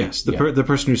aide-de-camp. Yes, the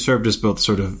person who served as both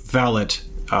sort of valet,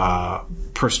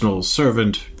 personal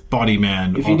servant, body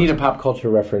man. If you need a pop culture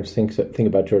reference, think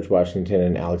about George Washington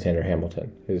and Alexander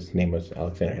Hamilton. His name was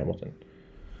Alexander Hamilton.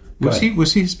 Was he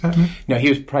his Batman? No, he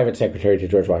was private secretary to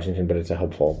George Washington, but it's a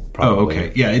helpful. Oh,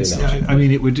 okay. Yeah, it's. I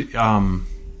mean, it would.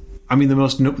 The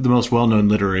most well-known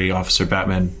literary Officer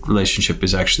Batman relationship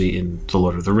is actually in The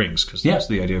Lord of the Rings, because that's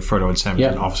the idea of Frodo and Sam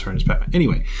as an officer and as Batman.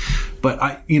 Anyway,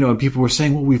 but people were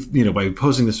saying, well, we've by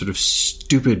posing this sort of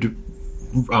stupid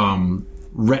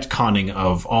retconning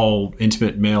of all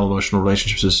intimate male emotional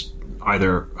relationships as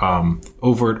either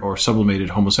overt or sublimated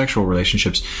homosexual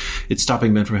relationships, it's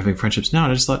stopping men from having friendships now.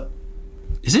 And I just thought,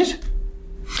 is it?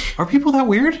 Are people that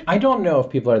weird? I don't know if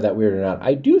people are that weird or not.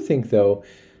 I do think, though,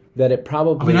 that it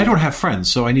probably... I mean, I don't have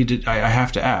friends, so I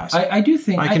have to ask. I do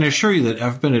think... I can assure you that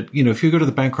I've been at... if you go to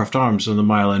the Bancroft Arms on the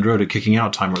Mile End Road at Kicking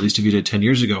Out time, or at least if you did 10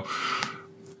 years ago,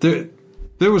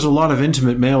 there was a lot of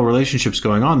intimate male relationships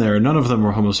going on there, and none of them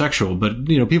were homosexual, but,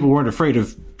 people weren't afraid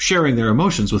of sharing their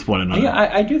emotions with one another. Yeah,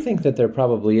 I do think that there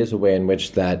probably is a way in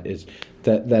which that is...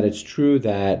 that it's true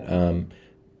that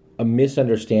a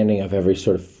misunderstanding of every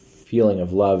sort of feeling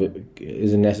of love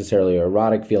isn't necessarily an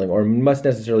erotic feeling, or must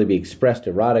necessarily be expressed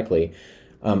erotically,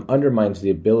 undermines the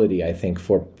ability, I think,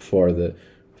 for the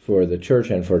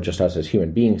church and for just us as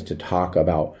human beings to talk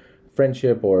about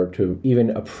friendship, or to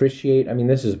even appreciate. I mean,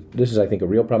 this is I think a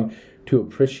real problem, to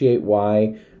appreciate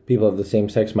why people of the same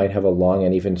sex might have a long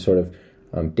and even sort of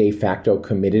de facto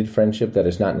committed friendship that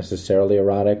is not necessarily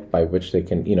erotic, by which they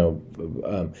can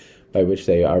by which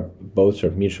they are both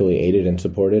sort of mutually aided and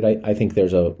supported. I think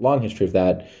there's a long history of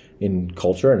that in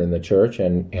culture and in the church,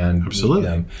 and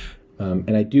absolutely.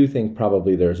 And I do think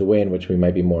probably there's a way in which we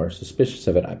might be more suspicious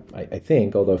of it. I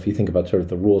think, although if you think about sort of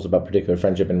the rules about particular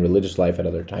friendship and religious life at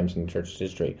other times in the church's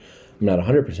history, I'm not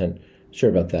 100% sure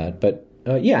about that. But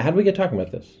how did we get talking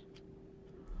about this?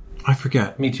 I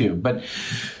forget. Me too. But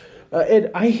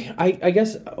Ed, I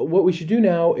guess what we should do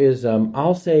now is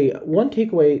I'll say one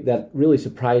takeaway that really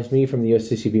surprised me from the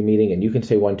USCCB meeting, and you can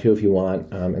say one too if you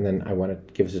want, and then I want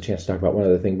to give us a chance to talk about one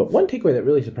other thing. But one takeaway that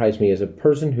really surprised me is a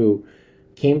person who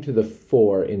came to the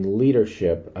fore in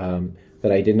leadership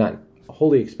that I did not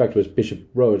wholly expect was Bishop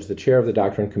Rhodes, the chair of the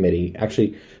Doctrine Committee.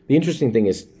 Actually, the interesting thing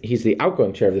is he's the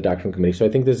outgoing chair of the Doctrine Committee, so I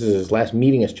think this is his last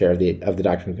meeting as chair of the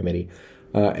Doctrine Committee,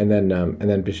 and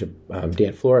then Bishop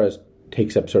Dan Flores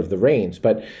takes up sort of the reins.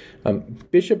 But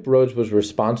Bishop Rhodes was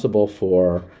responsible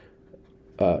for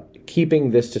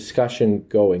keeping this discussion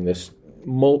going, this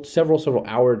several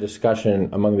hour discussion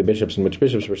among the bishops, in which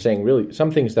bishops were saying really some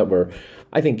things that were,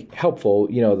 I think, helpful.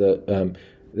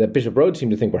 That Bishop Rhodes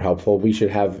seemed to think were helpful. We should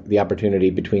have the opportunity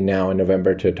between now and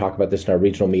November to talk about this in our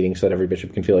regional meetings so that every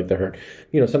bishop can feel like they're heard.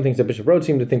 Some things that Bishop Rhodes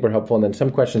seemed to think were helpful, and then some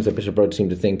questions that Bishop Rhodes seemed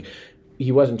to think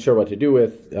he wasn't sure what to do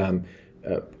with.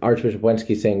 Archbishop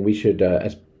Wensky saying we should,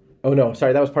 as Oh, no,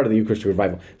 sorry, that was part of the Eucharistic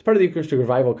Revival. It's part of the Eucharistic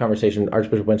Revival conversation.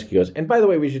 Archbishop Wensky goes, and by the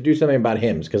way, we should do something about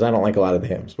hymns, because I don't like a lot of the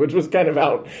hymns, which was kind of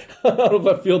out of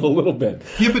left field a little bit.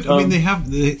 Yeah, but, I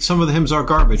mean, some of the hymns are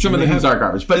garbage. Some of the hymns are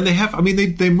garbage. But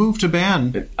they moved to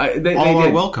ban they All Are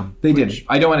did. Welcome. They did.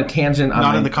 I don't want to tangent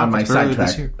on my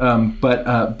sidetrack.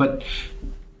 But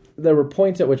there were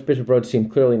points at which Bishop Rhodes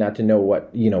seemed clearly not to know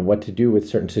what to do with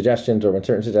certain suggestions, or when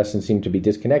certain suggestions seemed to be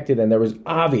disconnected, and there was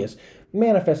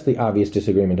manifestly obvious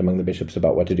disagreement among the bishops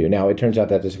about what to do. Now, it turns out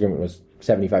that disagreement was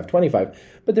 75-25,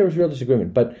 but there was real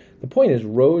disagreement. But the point is,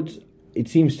 Rhodes, it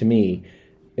seems to me,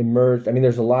 emerged. I mean,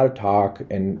 there's a lot of talk,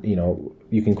 and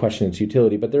you can question its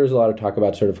utility, but there is a lot of talk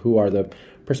about sort of who are the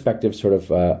prospective sort of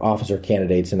officer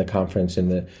candidates in the conference in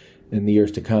the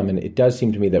years to come. And it does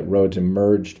seem to me that Rhodes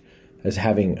emerged as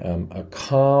having a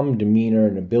calm demeanor,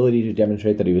 an ability to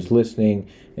demonstrate that he was listening,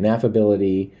 an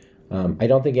affability. I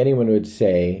don't think anyone would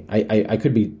say, I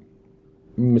could be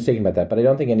mistaken about that, but I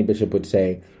don't think any bishop would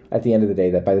say at the end of the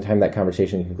day that by the time that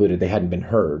conversation concluded, they hadn't been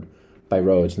heard by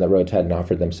Rhodes, and that Rhodes hadn't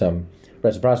offered them some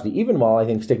reciprocity, even while I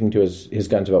think sticking to his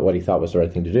guns about what he thought was the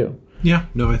right thing to do. Yeah,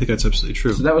 no, I think that's absolutely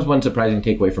true. So that was one surprising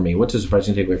takeaway for me. What's a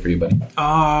surprising takeaway for you, buddy?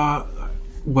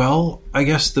 Well, I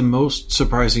guess the most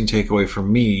surprising takeaway for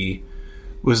me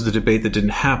was the debate that didn't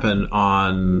happen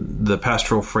on the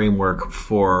pastoral framework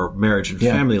for marriage and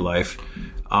family life,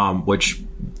 which,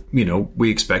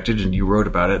 we expected, and you wrote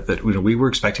about it, that we were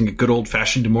expecting a good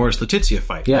old-fashioned Amoris Laetitia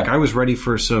fight. Yeah. Like, I was ready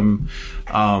for some,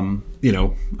 a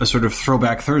sort of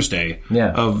throwback Thursday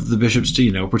of the bishops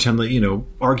to, pretend that,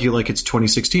 argue like it's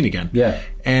 2016 again. Yeah.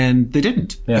 And they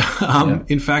didn't. Yeah.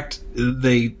 In fact,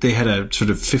 they had a sort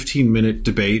of 15-minute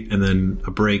debate and then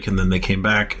a break, and then they came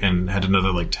back and had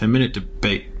another 10-minute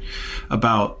debate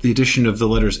about the addition of the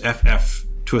letters FF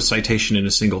to a citation in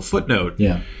a single footnote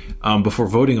before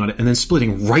voting on it, and then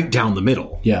splitting right down the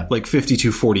middle, like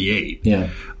 52-48,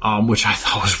 which I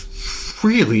thought was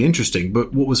really interesting.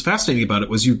 But what was fascinating about it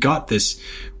was you got this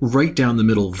right down the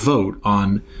middle vote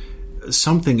on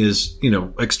something as,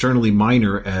 externally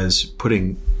minor as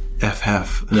putting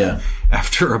FF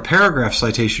after a paragraph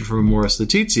citation from Amoris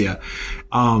Laetitia.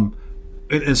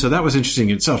 And so that was interesting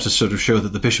in itself, to sort of show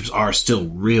that the bishops are still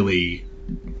really,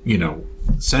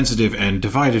 sensitive and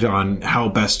divided on how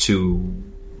best to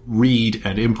read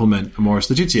and implement Amoris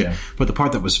Laetitia. But the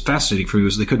part that was fascinating for me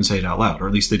was they couldn't say it out loud, or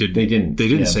at least they didn't. They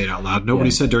didn't say it out loud.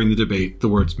 Nobody said during the debate the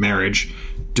words marriage,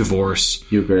 divorce,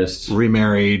 Eucharist,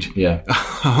 remarried.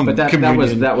 But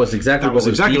that was exactly what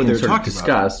they were talking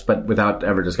discussed, but without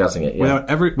ever discussing it.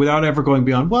 Without ever going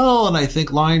beyond. Well, and I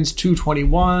think lines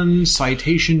 221,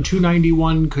 citation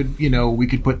 291 could, we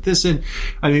could put this in.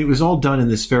 I mean, it was all done in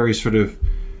this very sort of.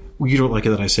 You don't like it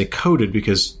that I say coded,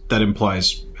 because that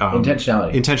implies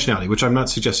intentionality, which I'm not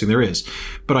suggesting there is.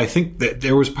 But I think that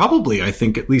there was probably,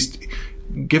 at least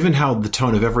given how the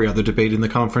tone of every other debate in the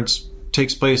conference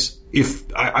takes place,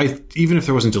 even if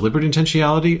there wasn't deliberate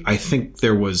intentionality, I think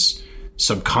there was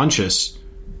subconscious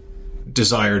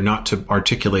desire not to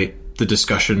articulate the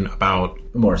discussion about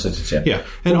Amoris Laetitia. Yeah.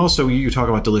 And also you talk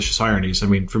about delicious ironies. I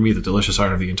mean, for me, the delicious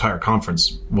irony of the entire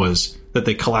conference was that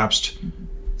they collapsed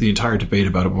the entire debate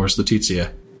about Amoris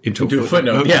Laetitia into a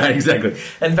footnote. Yeah, exactly.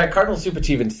 And in fact, Cardinal Supich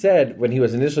even said, when he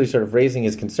was initially sort of raising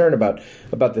his concern about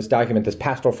this document, this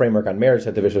pastoral framework on marriage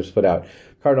that the bishops put out,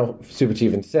 Cardinal Supich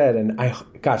even said, and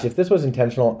if this was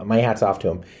intentional, my hat's off to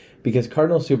him, because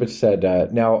Cardinal Supich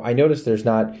said, now I noticed there's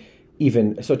not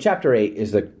even, so chapter 8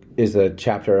 is the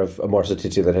chapter of Amoris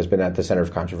Laetitia that has been at the center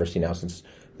of controversy now since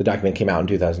the document came out in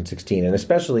 2016, and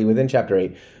especially within chapter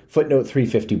 8, footnote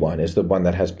 351 is the one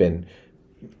that has been.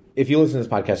 If you listen to this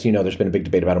podcast, there's been a big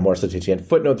debate about Amoris Laetitia, and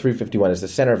footnote 351 is the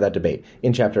center of that debate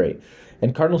in Chapter 8.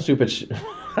 And Cardinal Supich,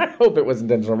 I hope it was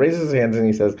intentional, raises his hands and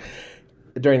he says,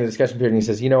 during the discussion period, he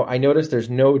says, I noticed there's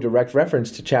no direct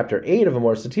reference to Chapter 8 of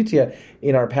Amoris Laetitia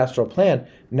in our pastoral plan,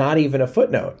 not even a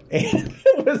footnote. And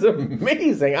it was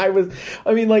amazing.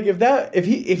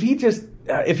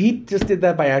 If he just did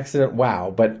that by accident,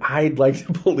 wow. But I'd like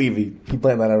to believe he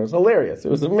planned that out. It was hilarious. It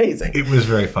was amazing. It was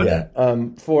very funny. Yeah.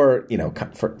 For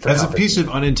as a piece of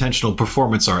unintentional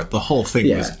performance art, the whole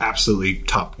thing was absolutely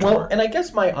top drawer. Well, and I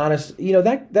guess my honest,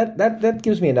 that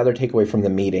gives me another takeaway from the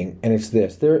meeting, and it's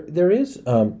this: there is.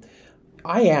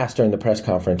 I asked during the press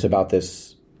conference about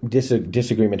this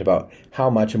disagreement about how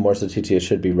much Amoris Laetitia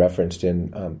should be referenced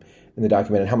in the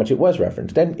document and how much it was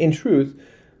referenced, and in truth.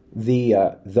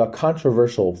 The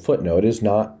controversial footnote is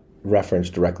not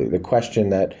referenced directly. The question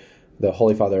that the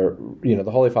Holy Father, the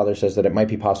Holy Father says that it might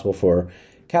be possible for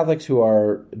Catholics who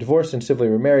are divorced and civilly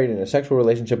remarried in a sexual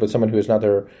relationship with someone who is not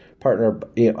their partner,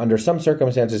 under some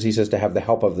circumstances, he says, to have the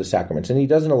help of the sacraments. And he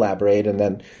doesn't elaborate. And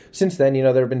then, since then,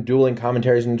 there have been dueling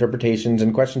commentaries and interpretations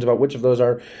and questions about which of those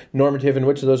are normative and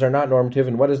which of those are not normative,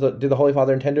 and did the Holy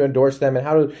Father intend to endorse them, and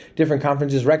how do different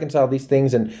conferences reconcile these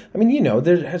things? And,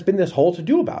 there has been this whole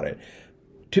to-do about it,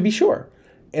 to be sure.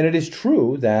 And it is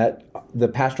true that the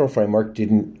pastoral framework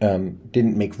didn't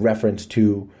make reference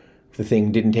to the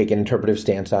thing, didn't take an interpretive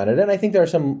stance on it. And I think there are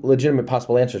some legitimate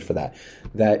possible answers for that.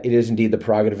 That it is indeed the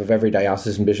prerogative of every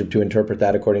diocesan bishop to interpret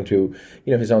that according to,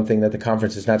 his own thing, that the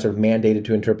conference is not sort of mandated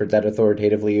to interpret that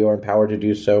authoritatively or empowered to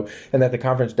do so, and that the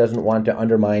conference doesn't want to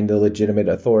undermine the legitimate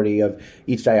authority of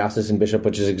each diocesan bishop,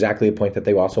 which is exactly a point that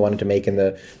they also wanted to make in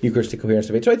the Eucharistic coherence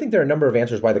debate. So I think there are a number of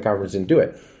answers why the conference didn't do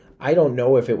it. I don't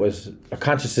know if it was a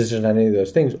conscious decision on any of those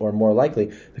things, or more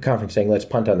likely the conference saying, let's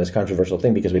punt on this controversial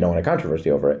thing because we don't want a controversy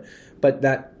over it. But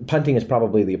that punting is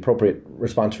probably the appropriate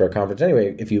response for a conference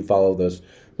anyway, if you follow those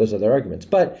other arguments.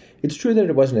 But it's true that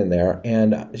it wasn't in there.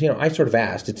 And, I sort of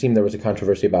asked. It seemed there was a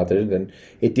controversy about it, and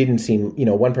it didn't seem,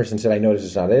 one person said, I noticed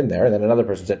it's not in there. And then another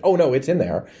person said, oh, no, it's in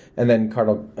there. And then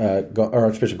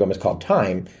Archbishop Gomez called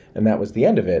time, and that was the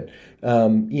end of it.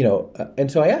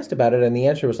 And so I asked about it, and the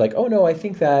answer was like, oh, no, I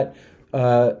think that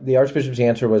the Archbishop's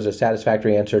answer was a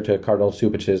satisfactory answer to Cardinal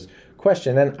Supich's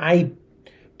question. And I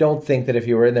don't think that if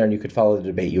you were in there and you could follow the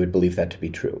debate, you would believe that to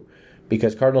be true.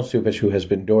 Because Cardinal Supich, who has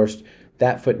endorsed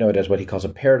that footnote as what he calls a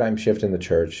paradigm shift in the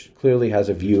Church, clearly has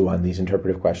a view on these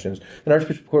interpretive questions. And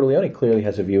Archbishop Cordileone clearly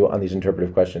has a view on these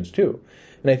interpretive questions too.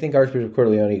 And I think Archbishop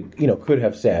Cordileone, could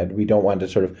have said, we don't want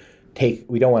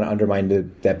to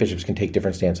undermine that bishops can take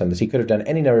different stance on this. He could have done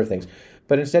any number of things.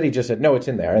 But instead he just said, no, it's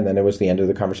in there. And then it was the end of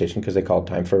the conversation because they called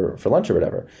time for lunch or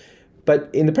whatever.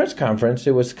 But in the press conference,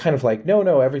 it was kind of like,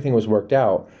 no, everything was worked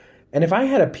out. And if I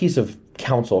had a piece of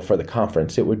counsel for the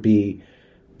conference, it would be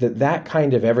that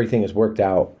kind of everything is worked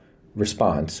out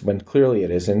response, when clearly it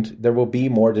isn't. There will be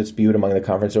more dispute among the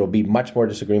conference. There will be much more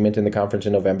disagreement in the conference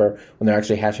in November when they're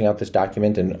actually hashing out this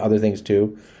document and other things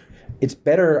too. It's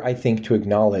better, I think, to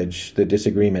acknowledge the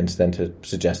disagreements than to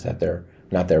suggest that they're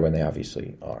not there when they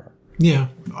obviously are. Yeah.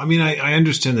 I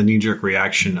understand the knee-jerk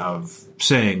reaction of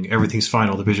saying everything's fine,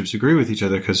 all the bishops agree with each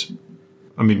other, because,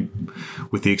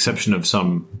 with the exception of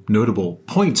some notable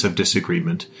points of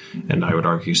disagreement, and I would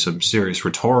argue some serious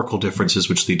rhetorical differences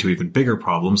which lead to even bigger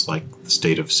problems like the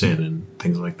state of sin and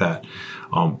things like that,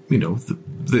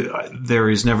 there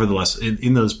is nevertheless,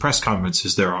 in those press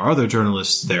conferences, there are other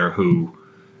journalists there who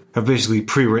have basically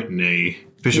pre-written a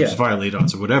bishops violate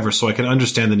odds or whatever, so I can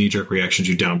understand the knee-jerk reaction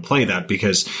to downplay that,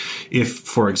 because if,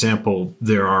 for example,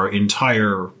 there are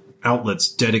entire outlets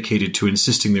dedicated to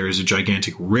insisting there is a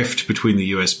gigantic rift between the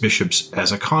U.S. bishops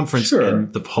as a conference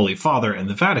and the Holy Father and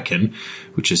the Vatican,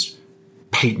 which is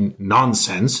patent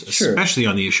nonsense, especially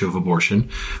on the issue of abortion,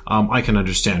 I can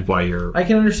understand why you're... I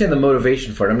can understand the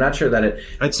motivation for it. I'm not sure that it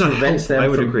prevents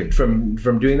them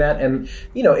from doing that. And,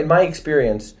 in my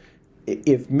experience,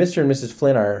 if Mr. and Mrs.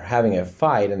 Flynn are having a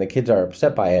fight and the kids are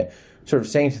upset by it, sort of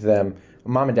saying to them,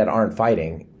 Mom and Dad aren't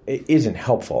fighting, it isn't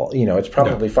helpful. It's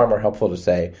probably far more helpful to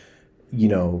say,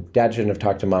 Dad shouldn't have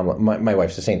talked to Mom. My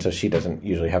wife's a saint, so she doesn't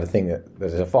usually have a thing that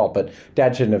is a fault. But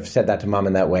Dad shouldn't have said that to Mom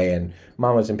in that way, and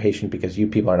Mom was impatient because you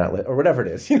people are not or whatever it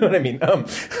is. You know what I mean?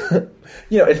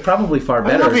 It's probably far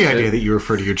better. I love the idea that you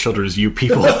refer to your children as you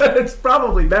people. It's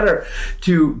probably better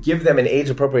to give them an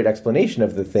age-appropriate explanation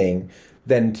of the thing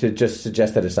than to just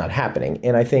suggest that it's not happening.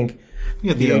 And I think...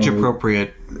 Yeah, the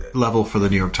age-appropriate level for the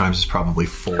New York Times is probably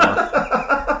 4.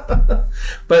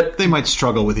 But they might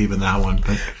struggle with even that one.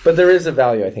 But there is a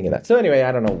value, I think, in that. So anyway,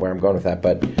 I don't know where I'm going with that,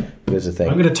 but it is a thing.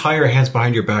 I'm going to tie your hands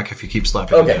behind your back if you keep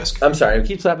slapping the desk. I'm sorry. I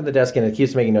keep slapping the desk, and it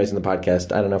keeps making noise in the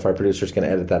podcast. I don't know if our producer's going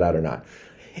to edit that out or not.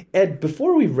 Ed,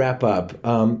 before we wrap up,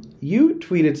 you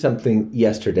tweeted something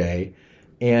yesterday,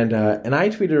 and I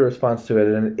tweeted a response to it,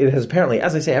 and it has apparently,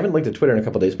 as I say, I haven't looked at Twitter in a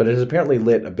couple of days, but it has apparently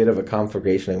lit a bit of a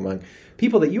conflagration among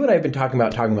people that you and I have been talking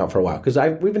about for a while. Because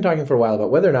we've been talking for a while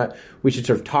about whether or not we should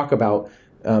sort of talk about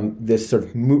this sort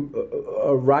of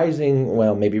rising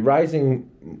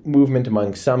movement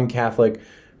among some Catholic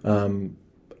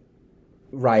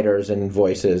writers and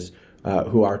voices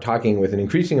who are talking with an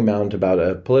increasing amount about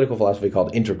a political philosophy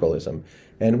called integralism.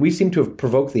 And we seem to have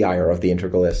provoked the ire of the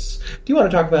integralists. Do you want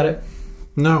to talk about it?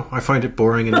 No, I find it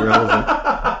boring and irrelevant.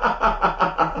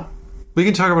 We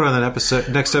can talk about it on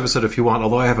the next episode if you want,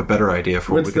 although I have a better idea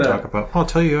for what we can talk about. I'll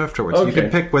tell you afterwards. Okay. You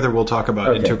can pick whether we'll talk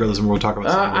about integralism or we'll talk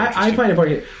about something more interesting. I find it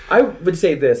boring. I would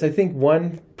say this. I think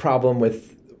one problem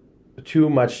with too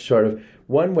much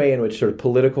one way in which sort of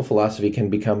political philosophy can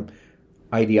become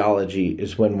ideology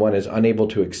is when one is unable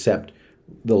to accept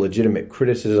the legitimate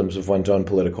criticisms of one's own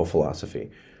political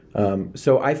philosophy.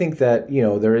 So I think that,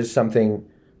 there is something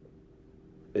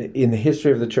in the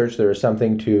history of the church. There is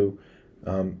something to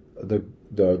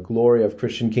the glory of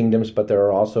Christian kingdoms, but there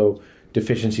are also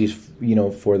deficiencies,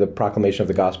 for the proclamation of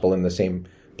the gospel in the same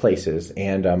places.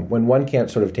 And when one can't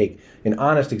sort of take an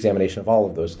honest examination of all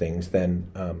of those things, then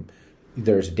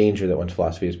there's a danger that one's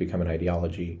philosophy has become an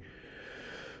ideology.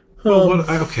 Well,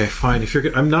 okay, fine. If you're,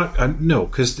 no,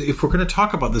 because if we're going to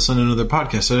talk about this on another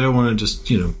podcast, I don't want to just,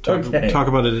 talk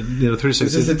about it in 30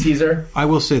 seconds. Is this a teaser? I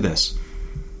will say this.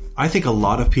 I think a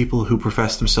lot of people who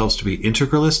profess themselves to be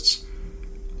integralists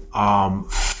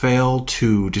fail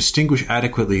to distinguish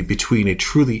adequately between a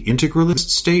truly integralist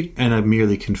state and a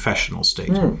merely confessional state.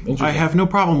 I have no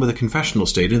problem with a confessional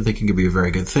state and think it can be a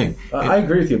very good thing. I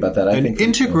agree with you about that. An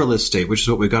integralist state, which is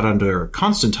what we got under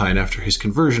Constantine after his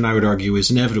conversion, I would argue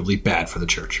is inevitably bad for the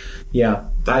church. Yeah.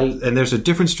 And there's a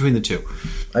difference between the two.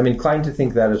 I'm inclined to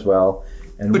think that as well.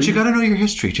 But you got to know your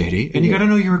history, JD, and you got to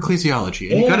know your ecclesiology,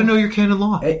 and you got to know your canon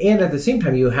law. And at the same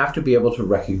time, you have to be able to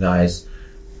recognize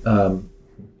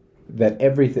that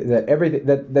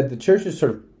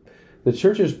the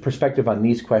church's perspective on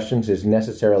these questions is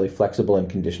necessarily flexible and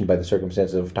conditioned by the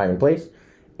circumstances of time and place,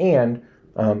 and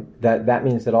that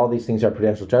means that all these things are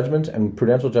prudential judgments, and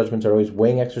prudential judgments are always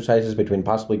weighing exercises between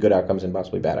possibly good outcomes and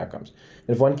possibly bad outcomes.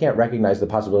 And if one can't recognize the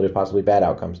possibility of possibly bad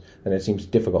outcomes, then it seems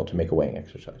difficult to make a weighing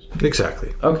exercise.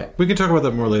 Exactly. Okay. We can talk about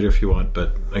that more later if you want,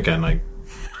 but again,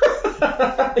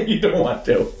 you don't want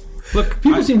to. Look,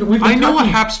 I know a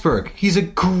Habsburg. He's a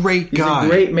great guy. He's a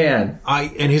great man.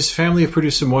 And his family have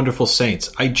produced some wonderful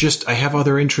saints. I have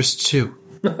other interests too.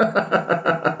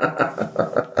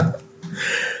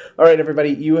 All right, everybody,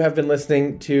 you have been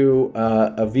listening to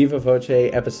a Viva Voce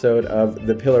episode of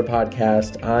the Pillar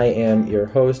Podcast. I am your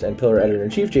host and Pillar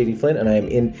Editor-in-Chief, J.D. Flint, and I am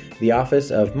in the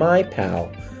office of my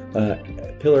pal,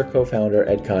 Pillar co-founder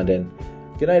Ed Condon.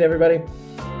 Good night, everybody.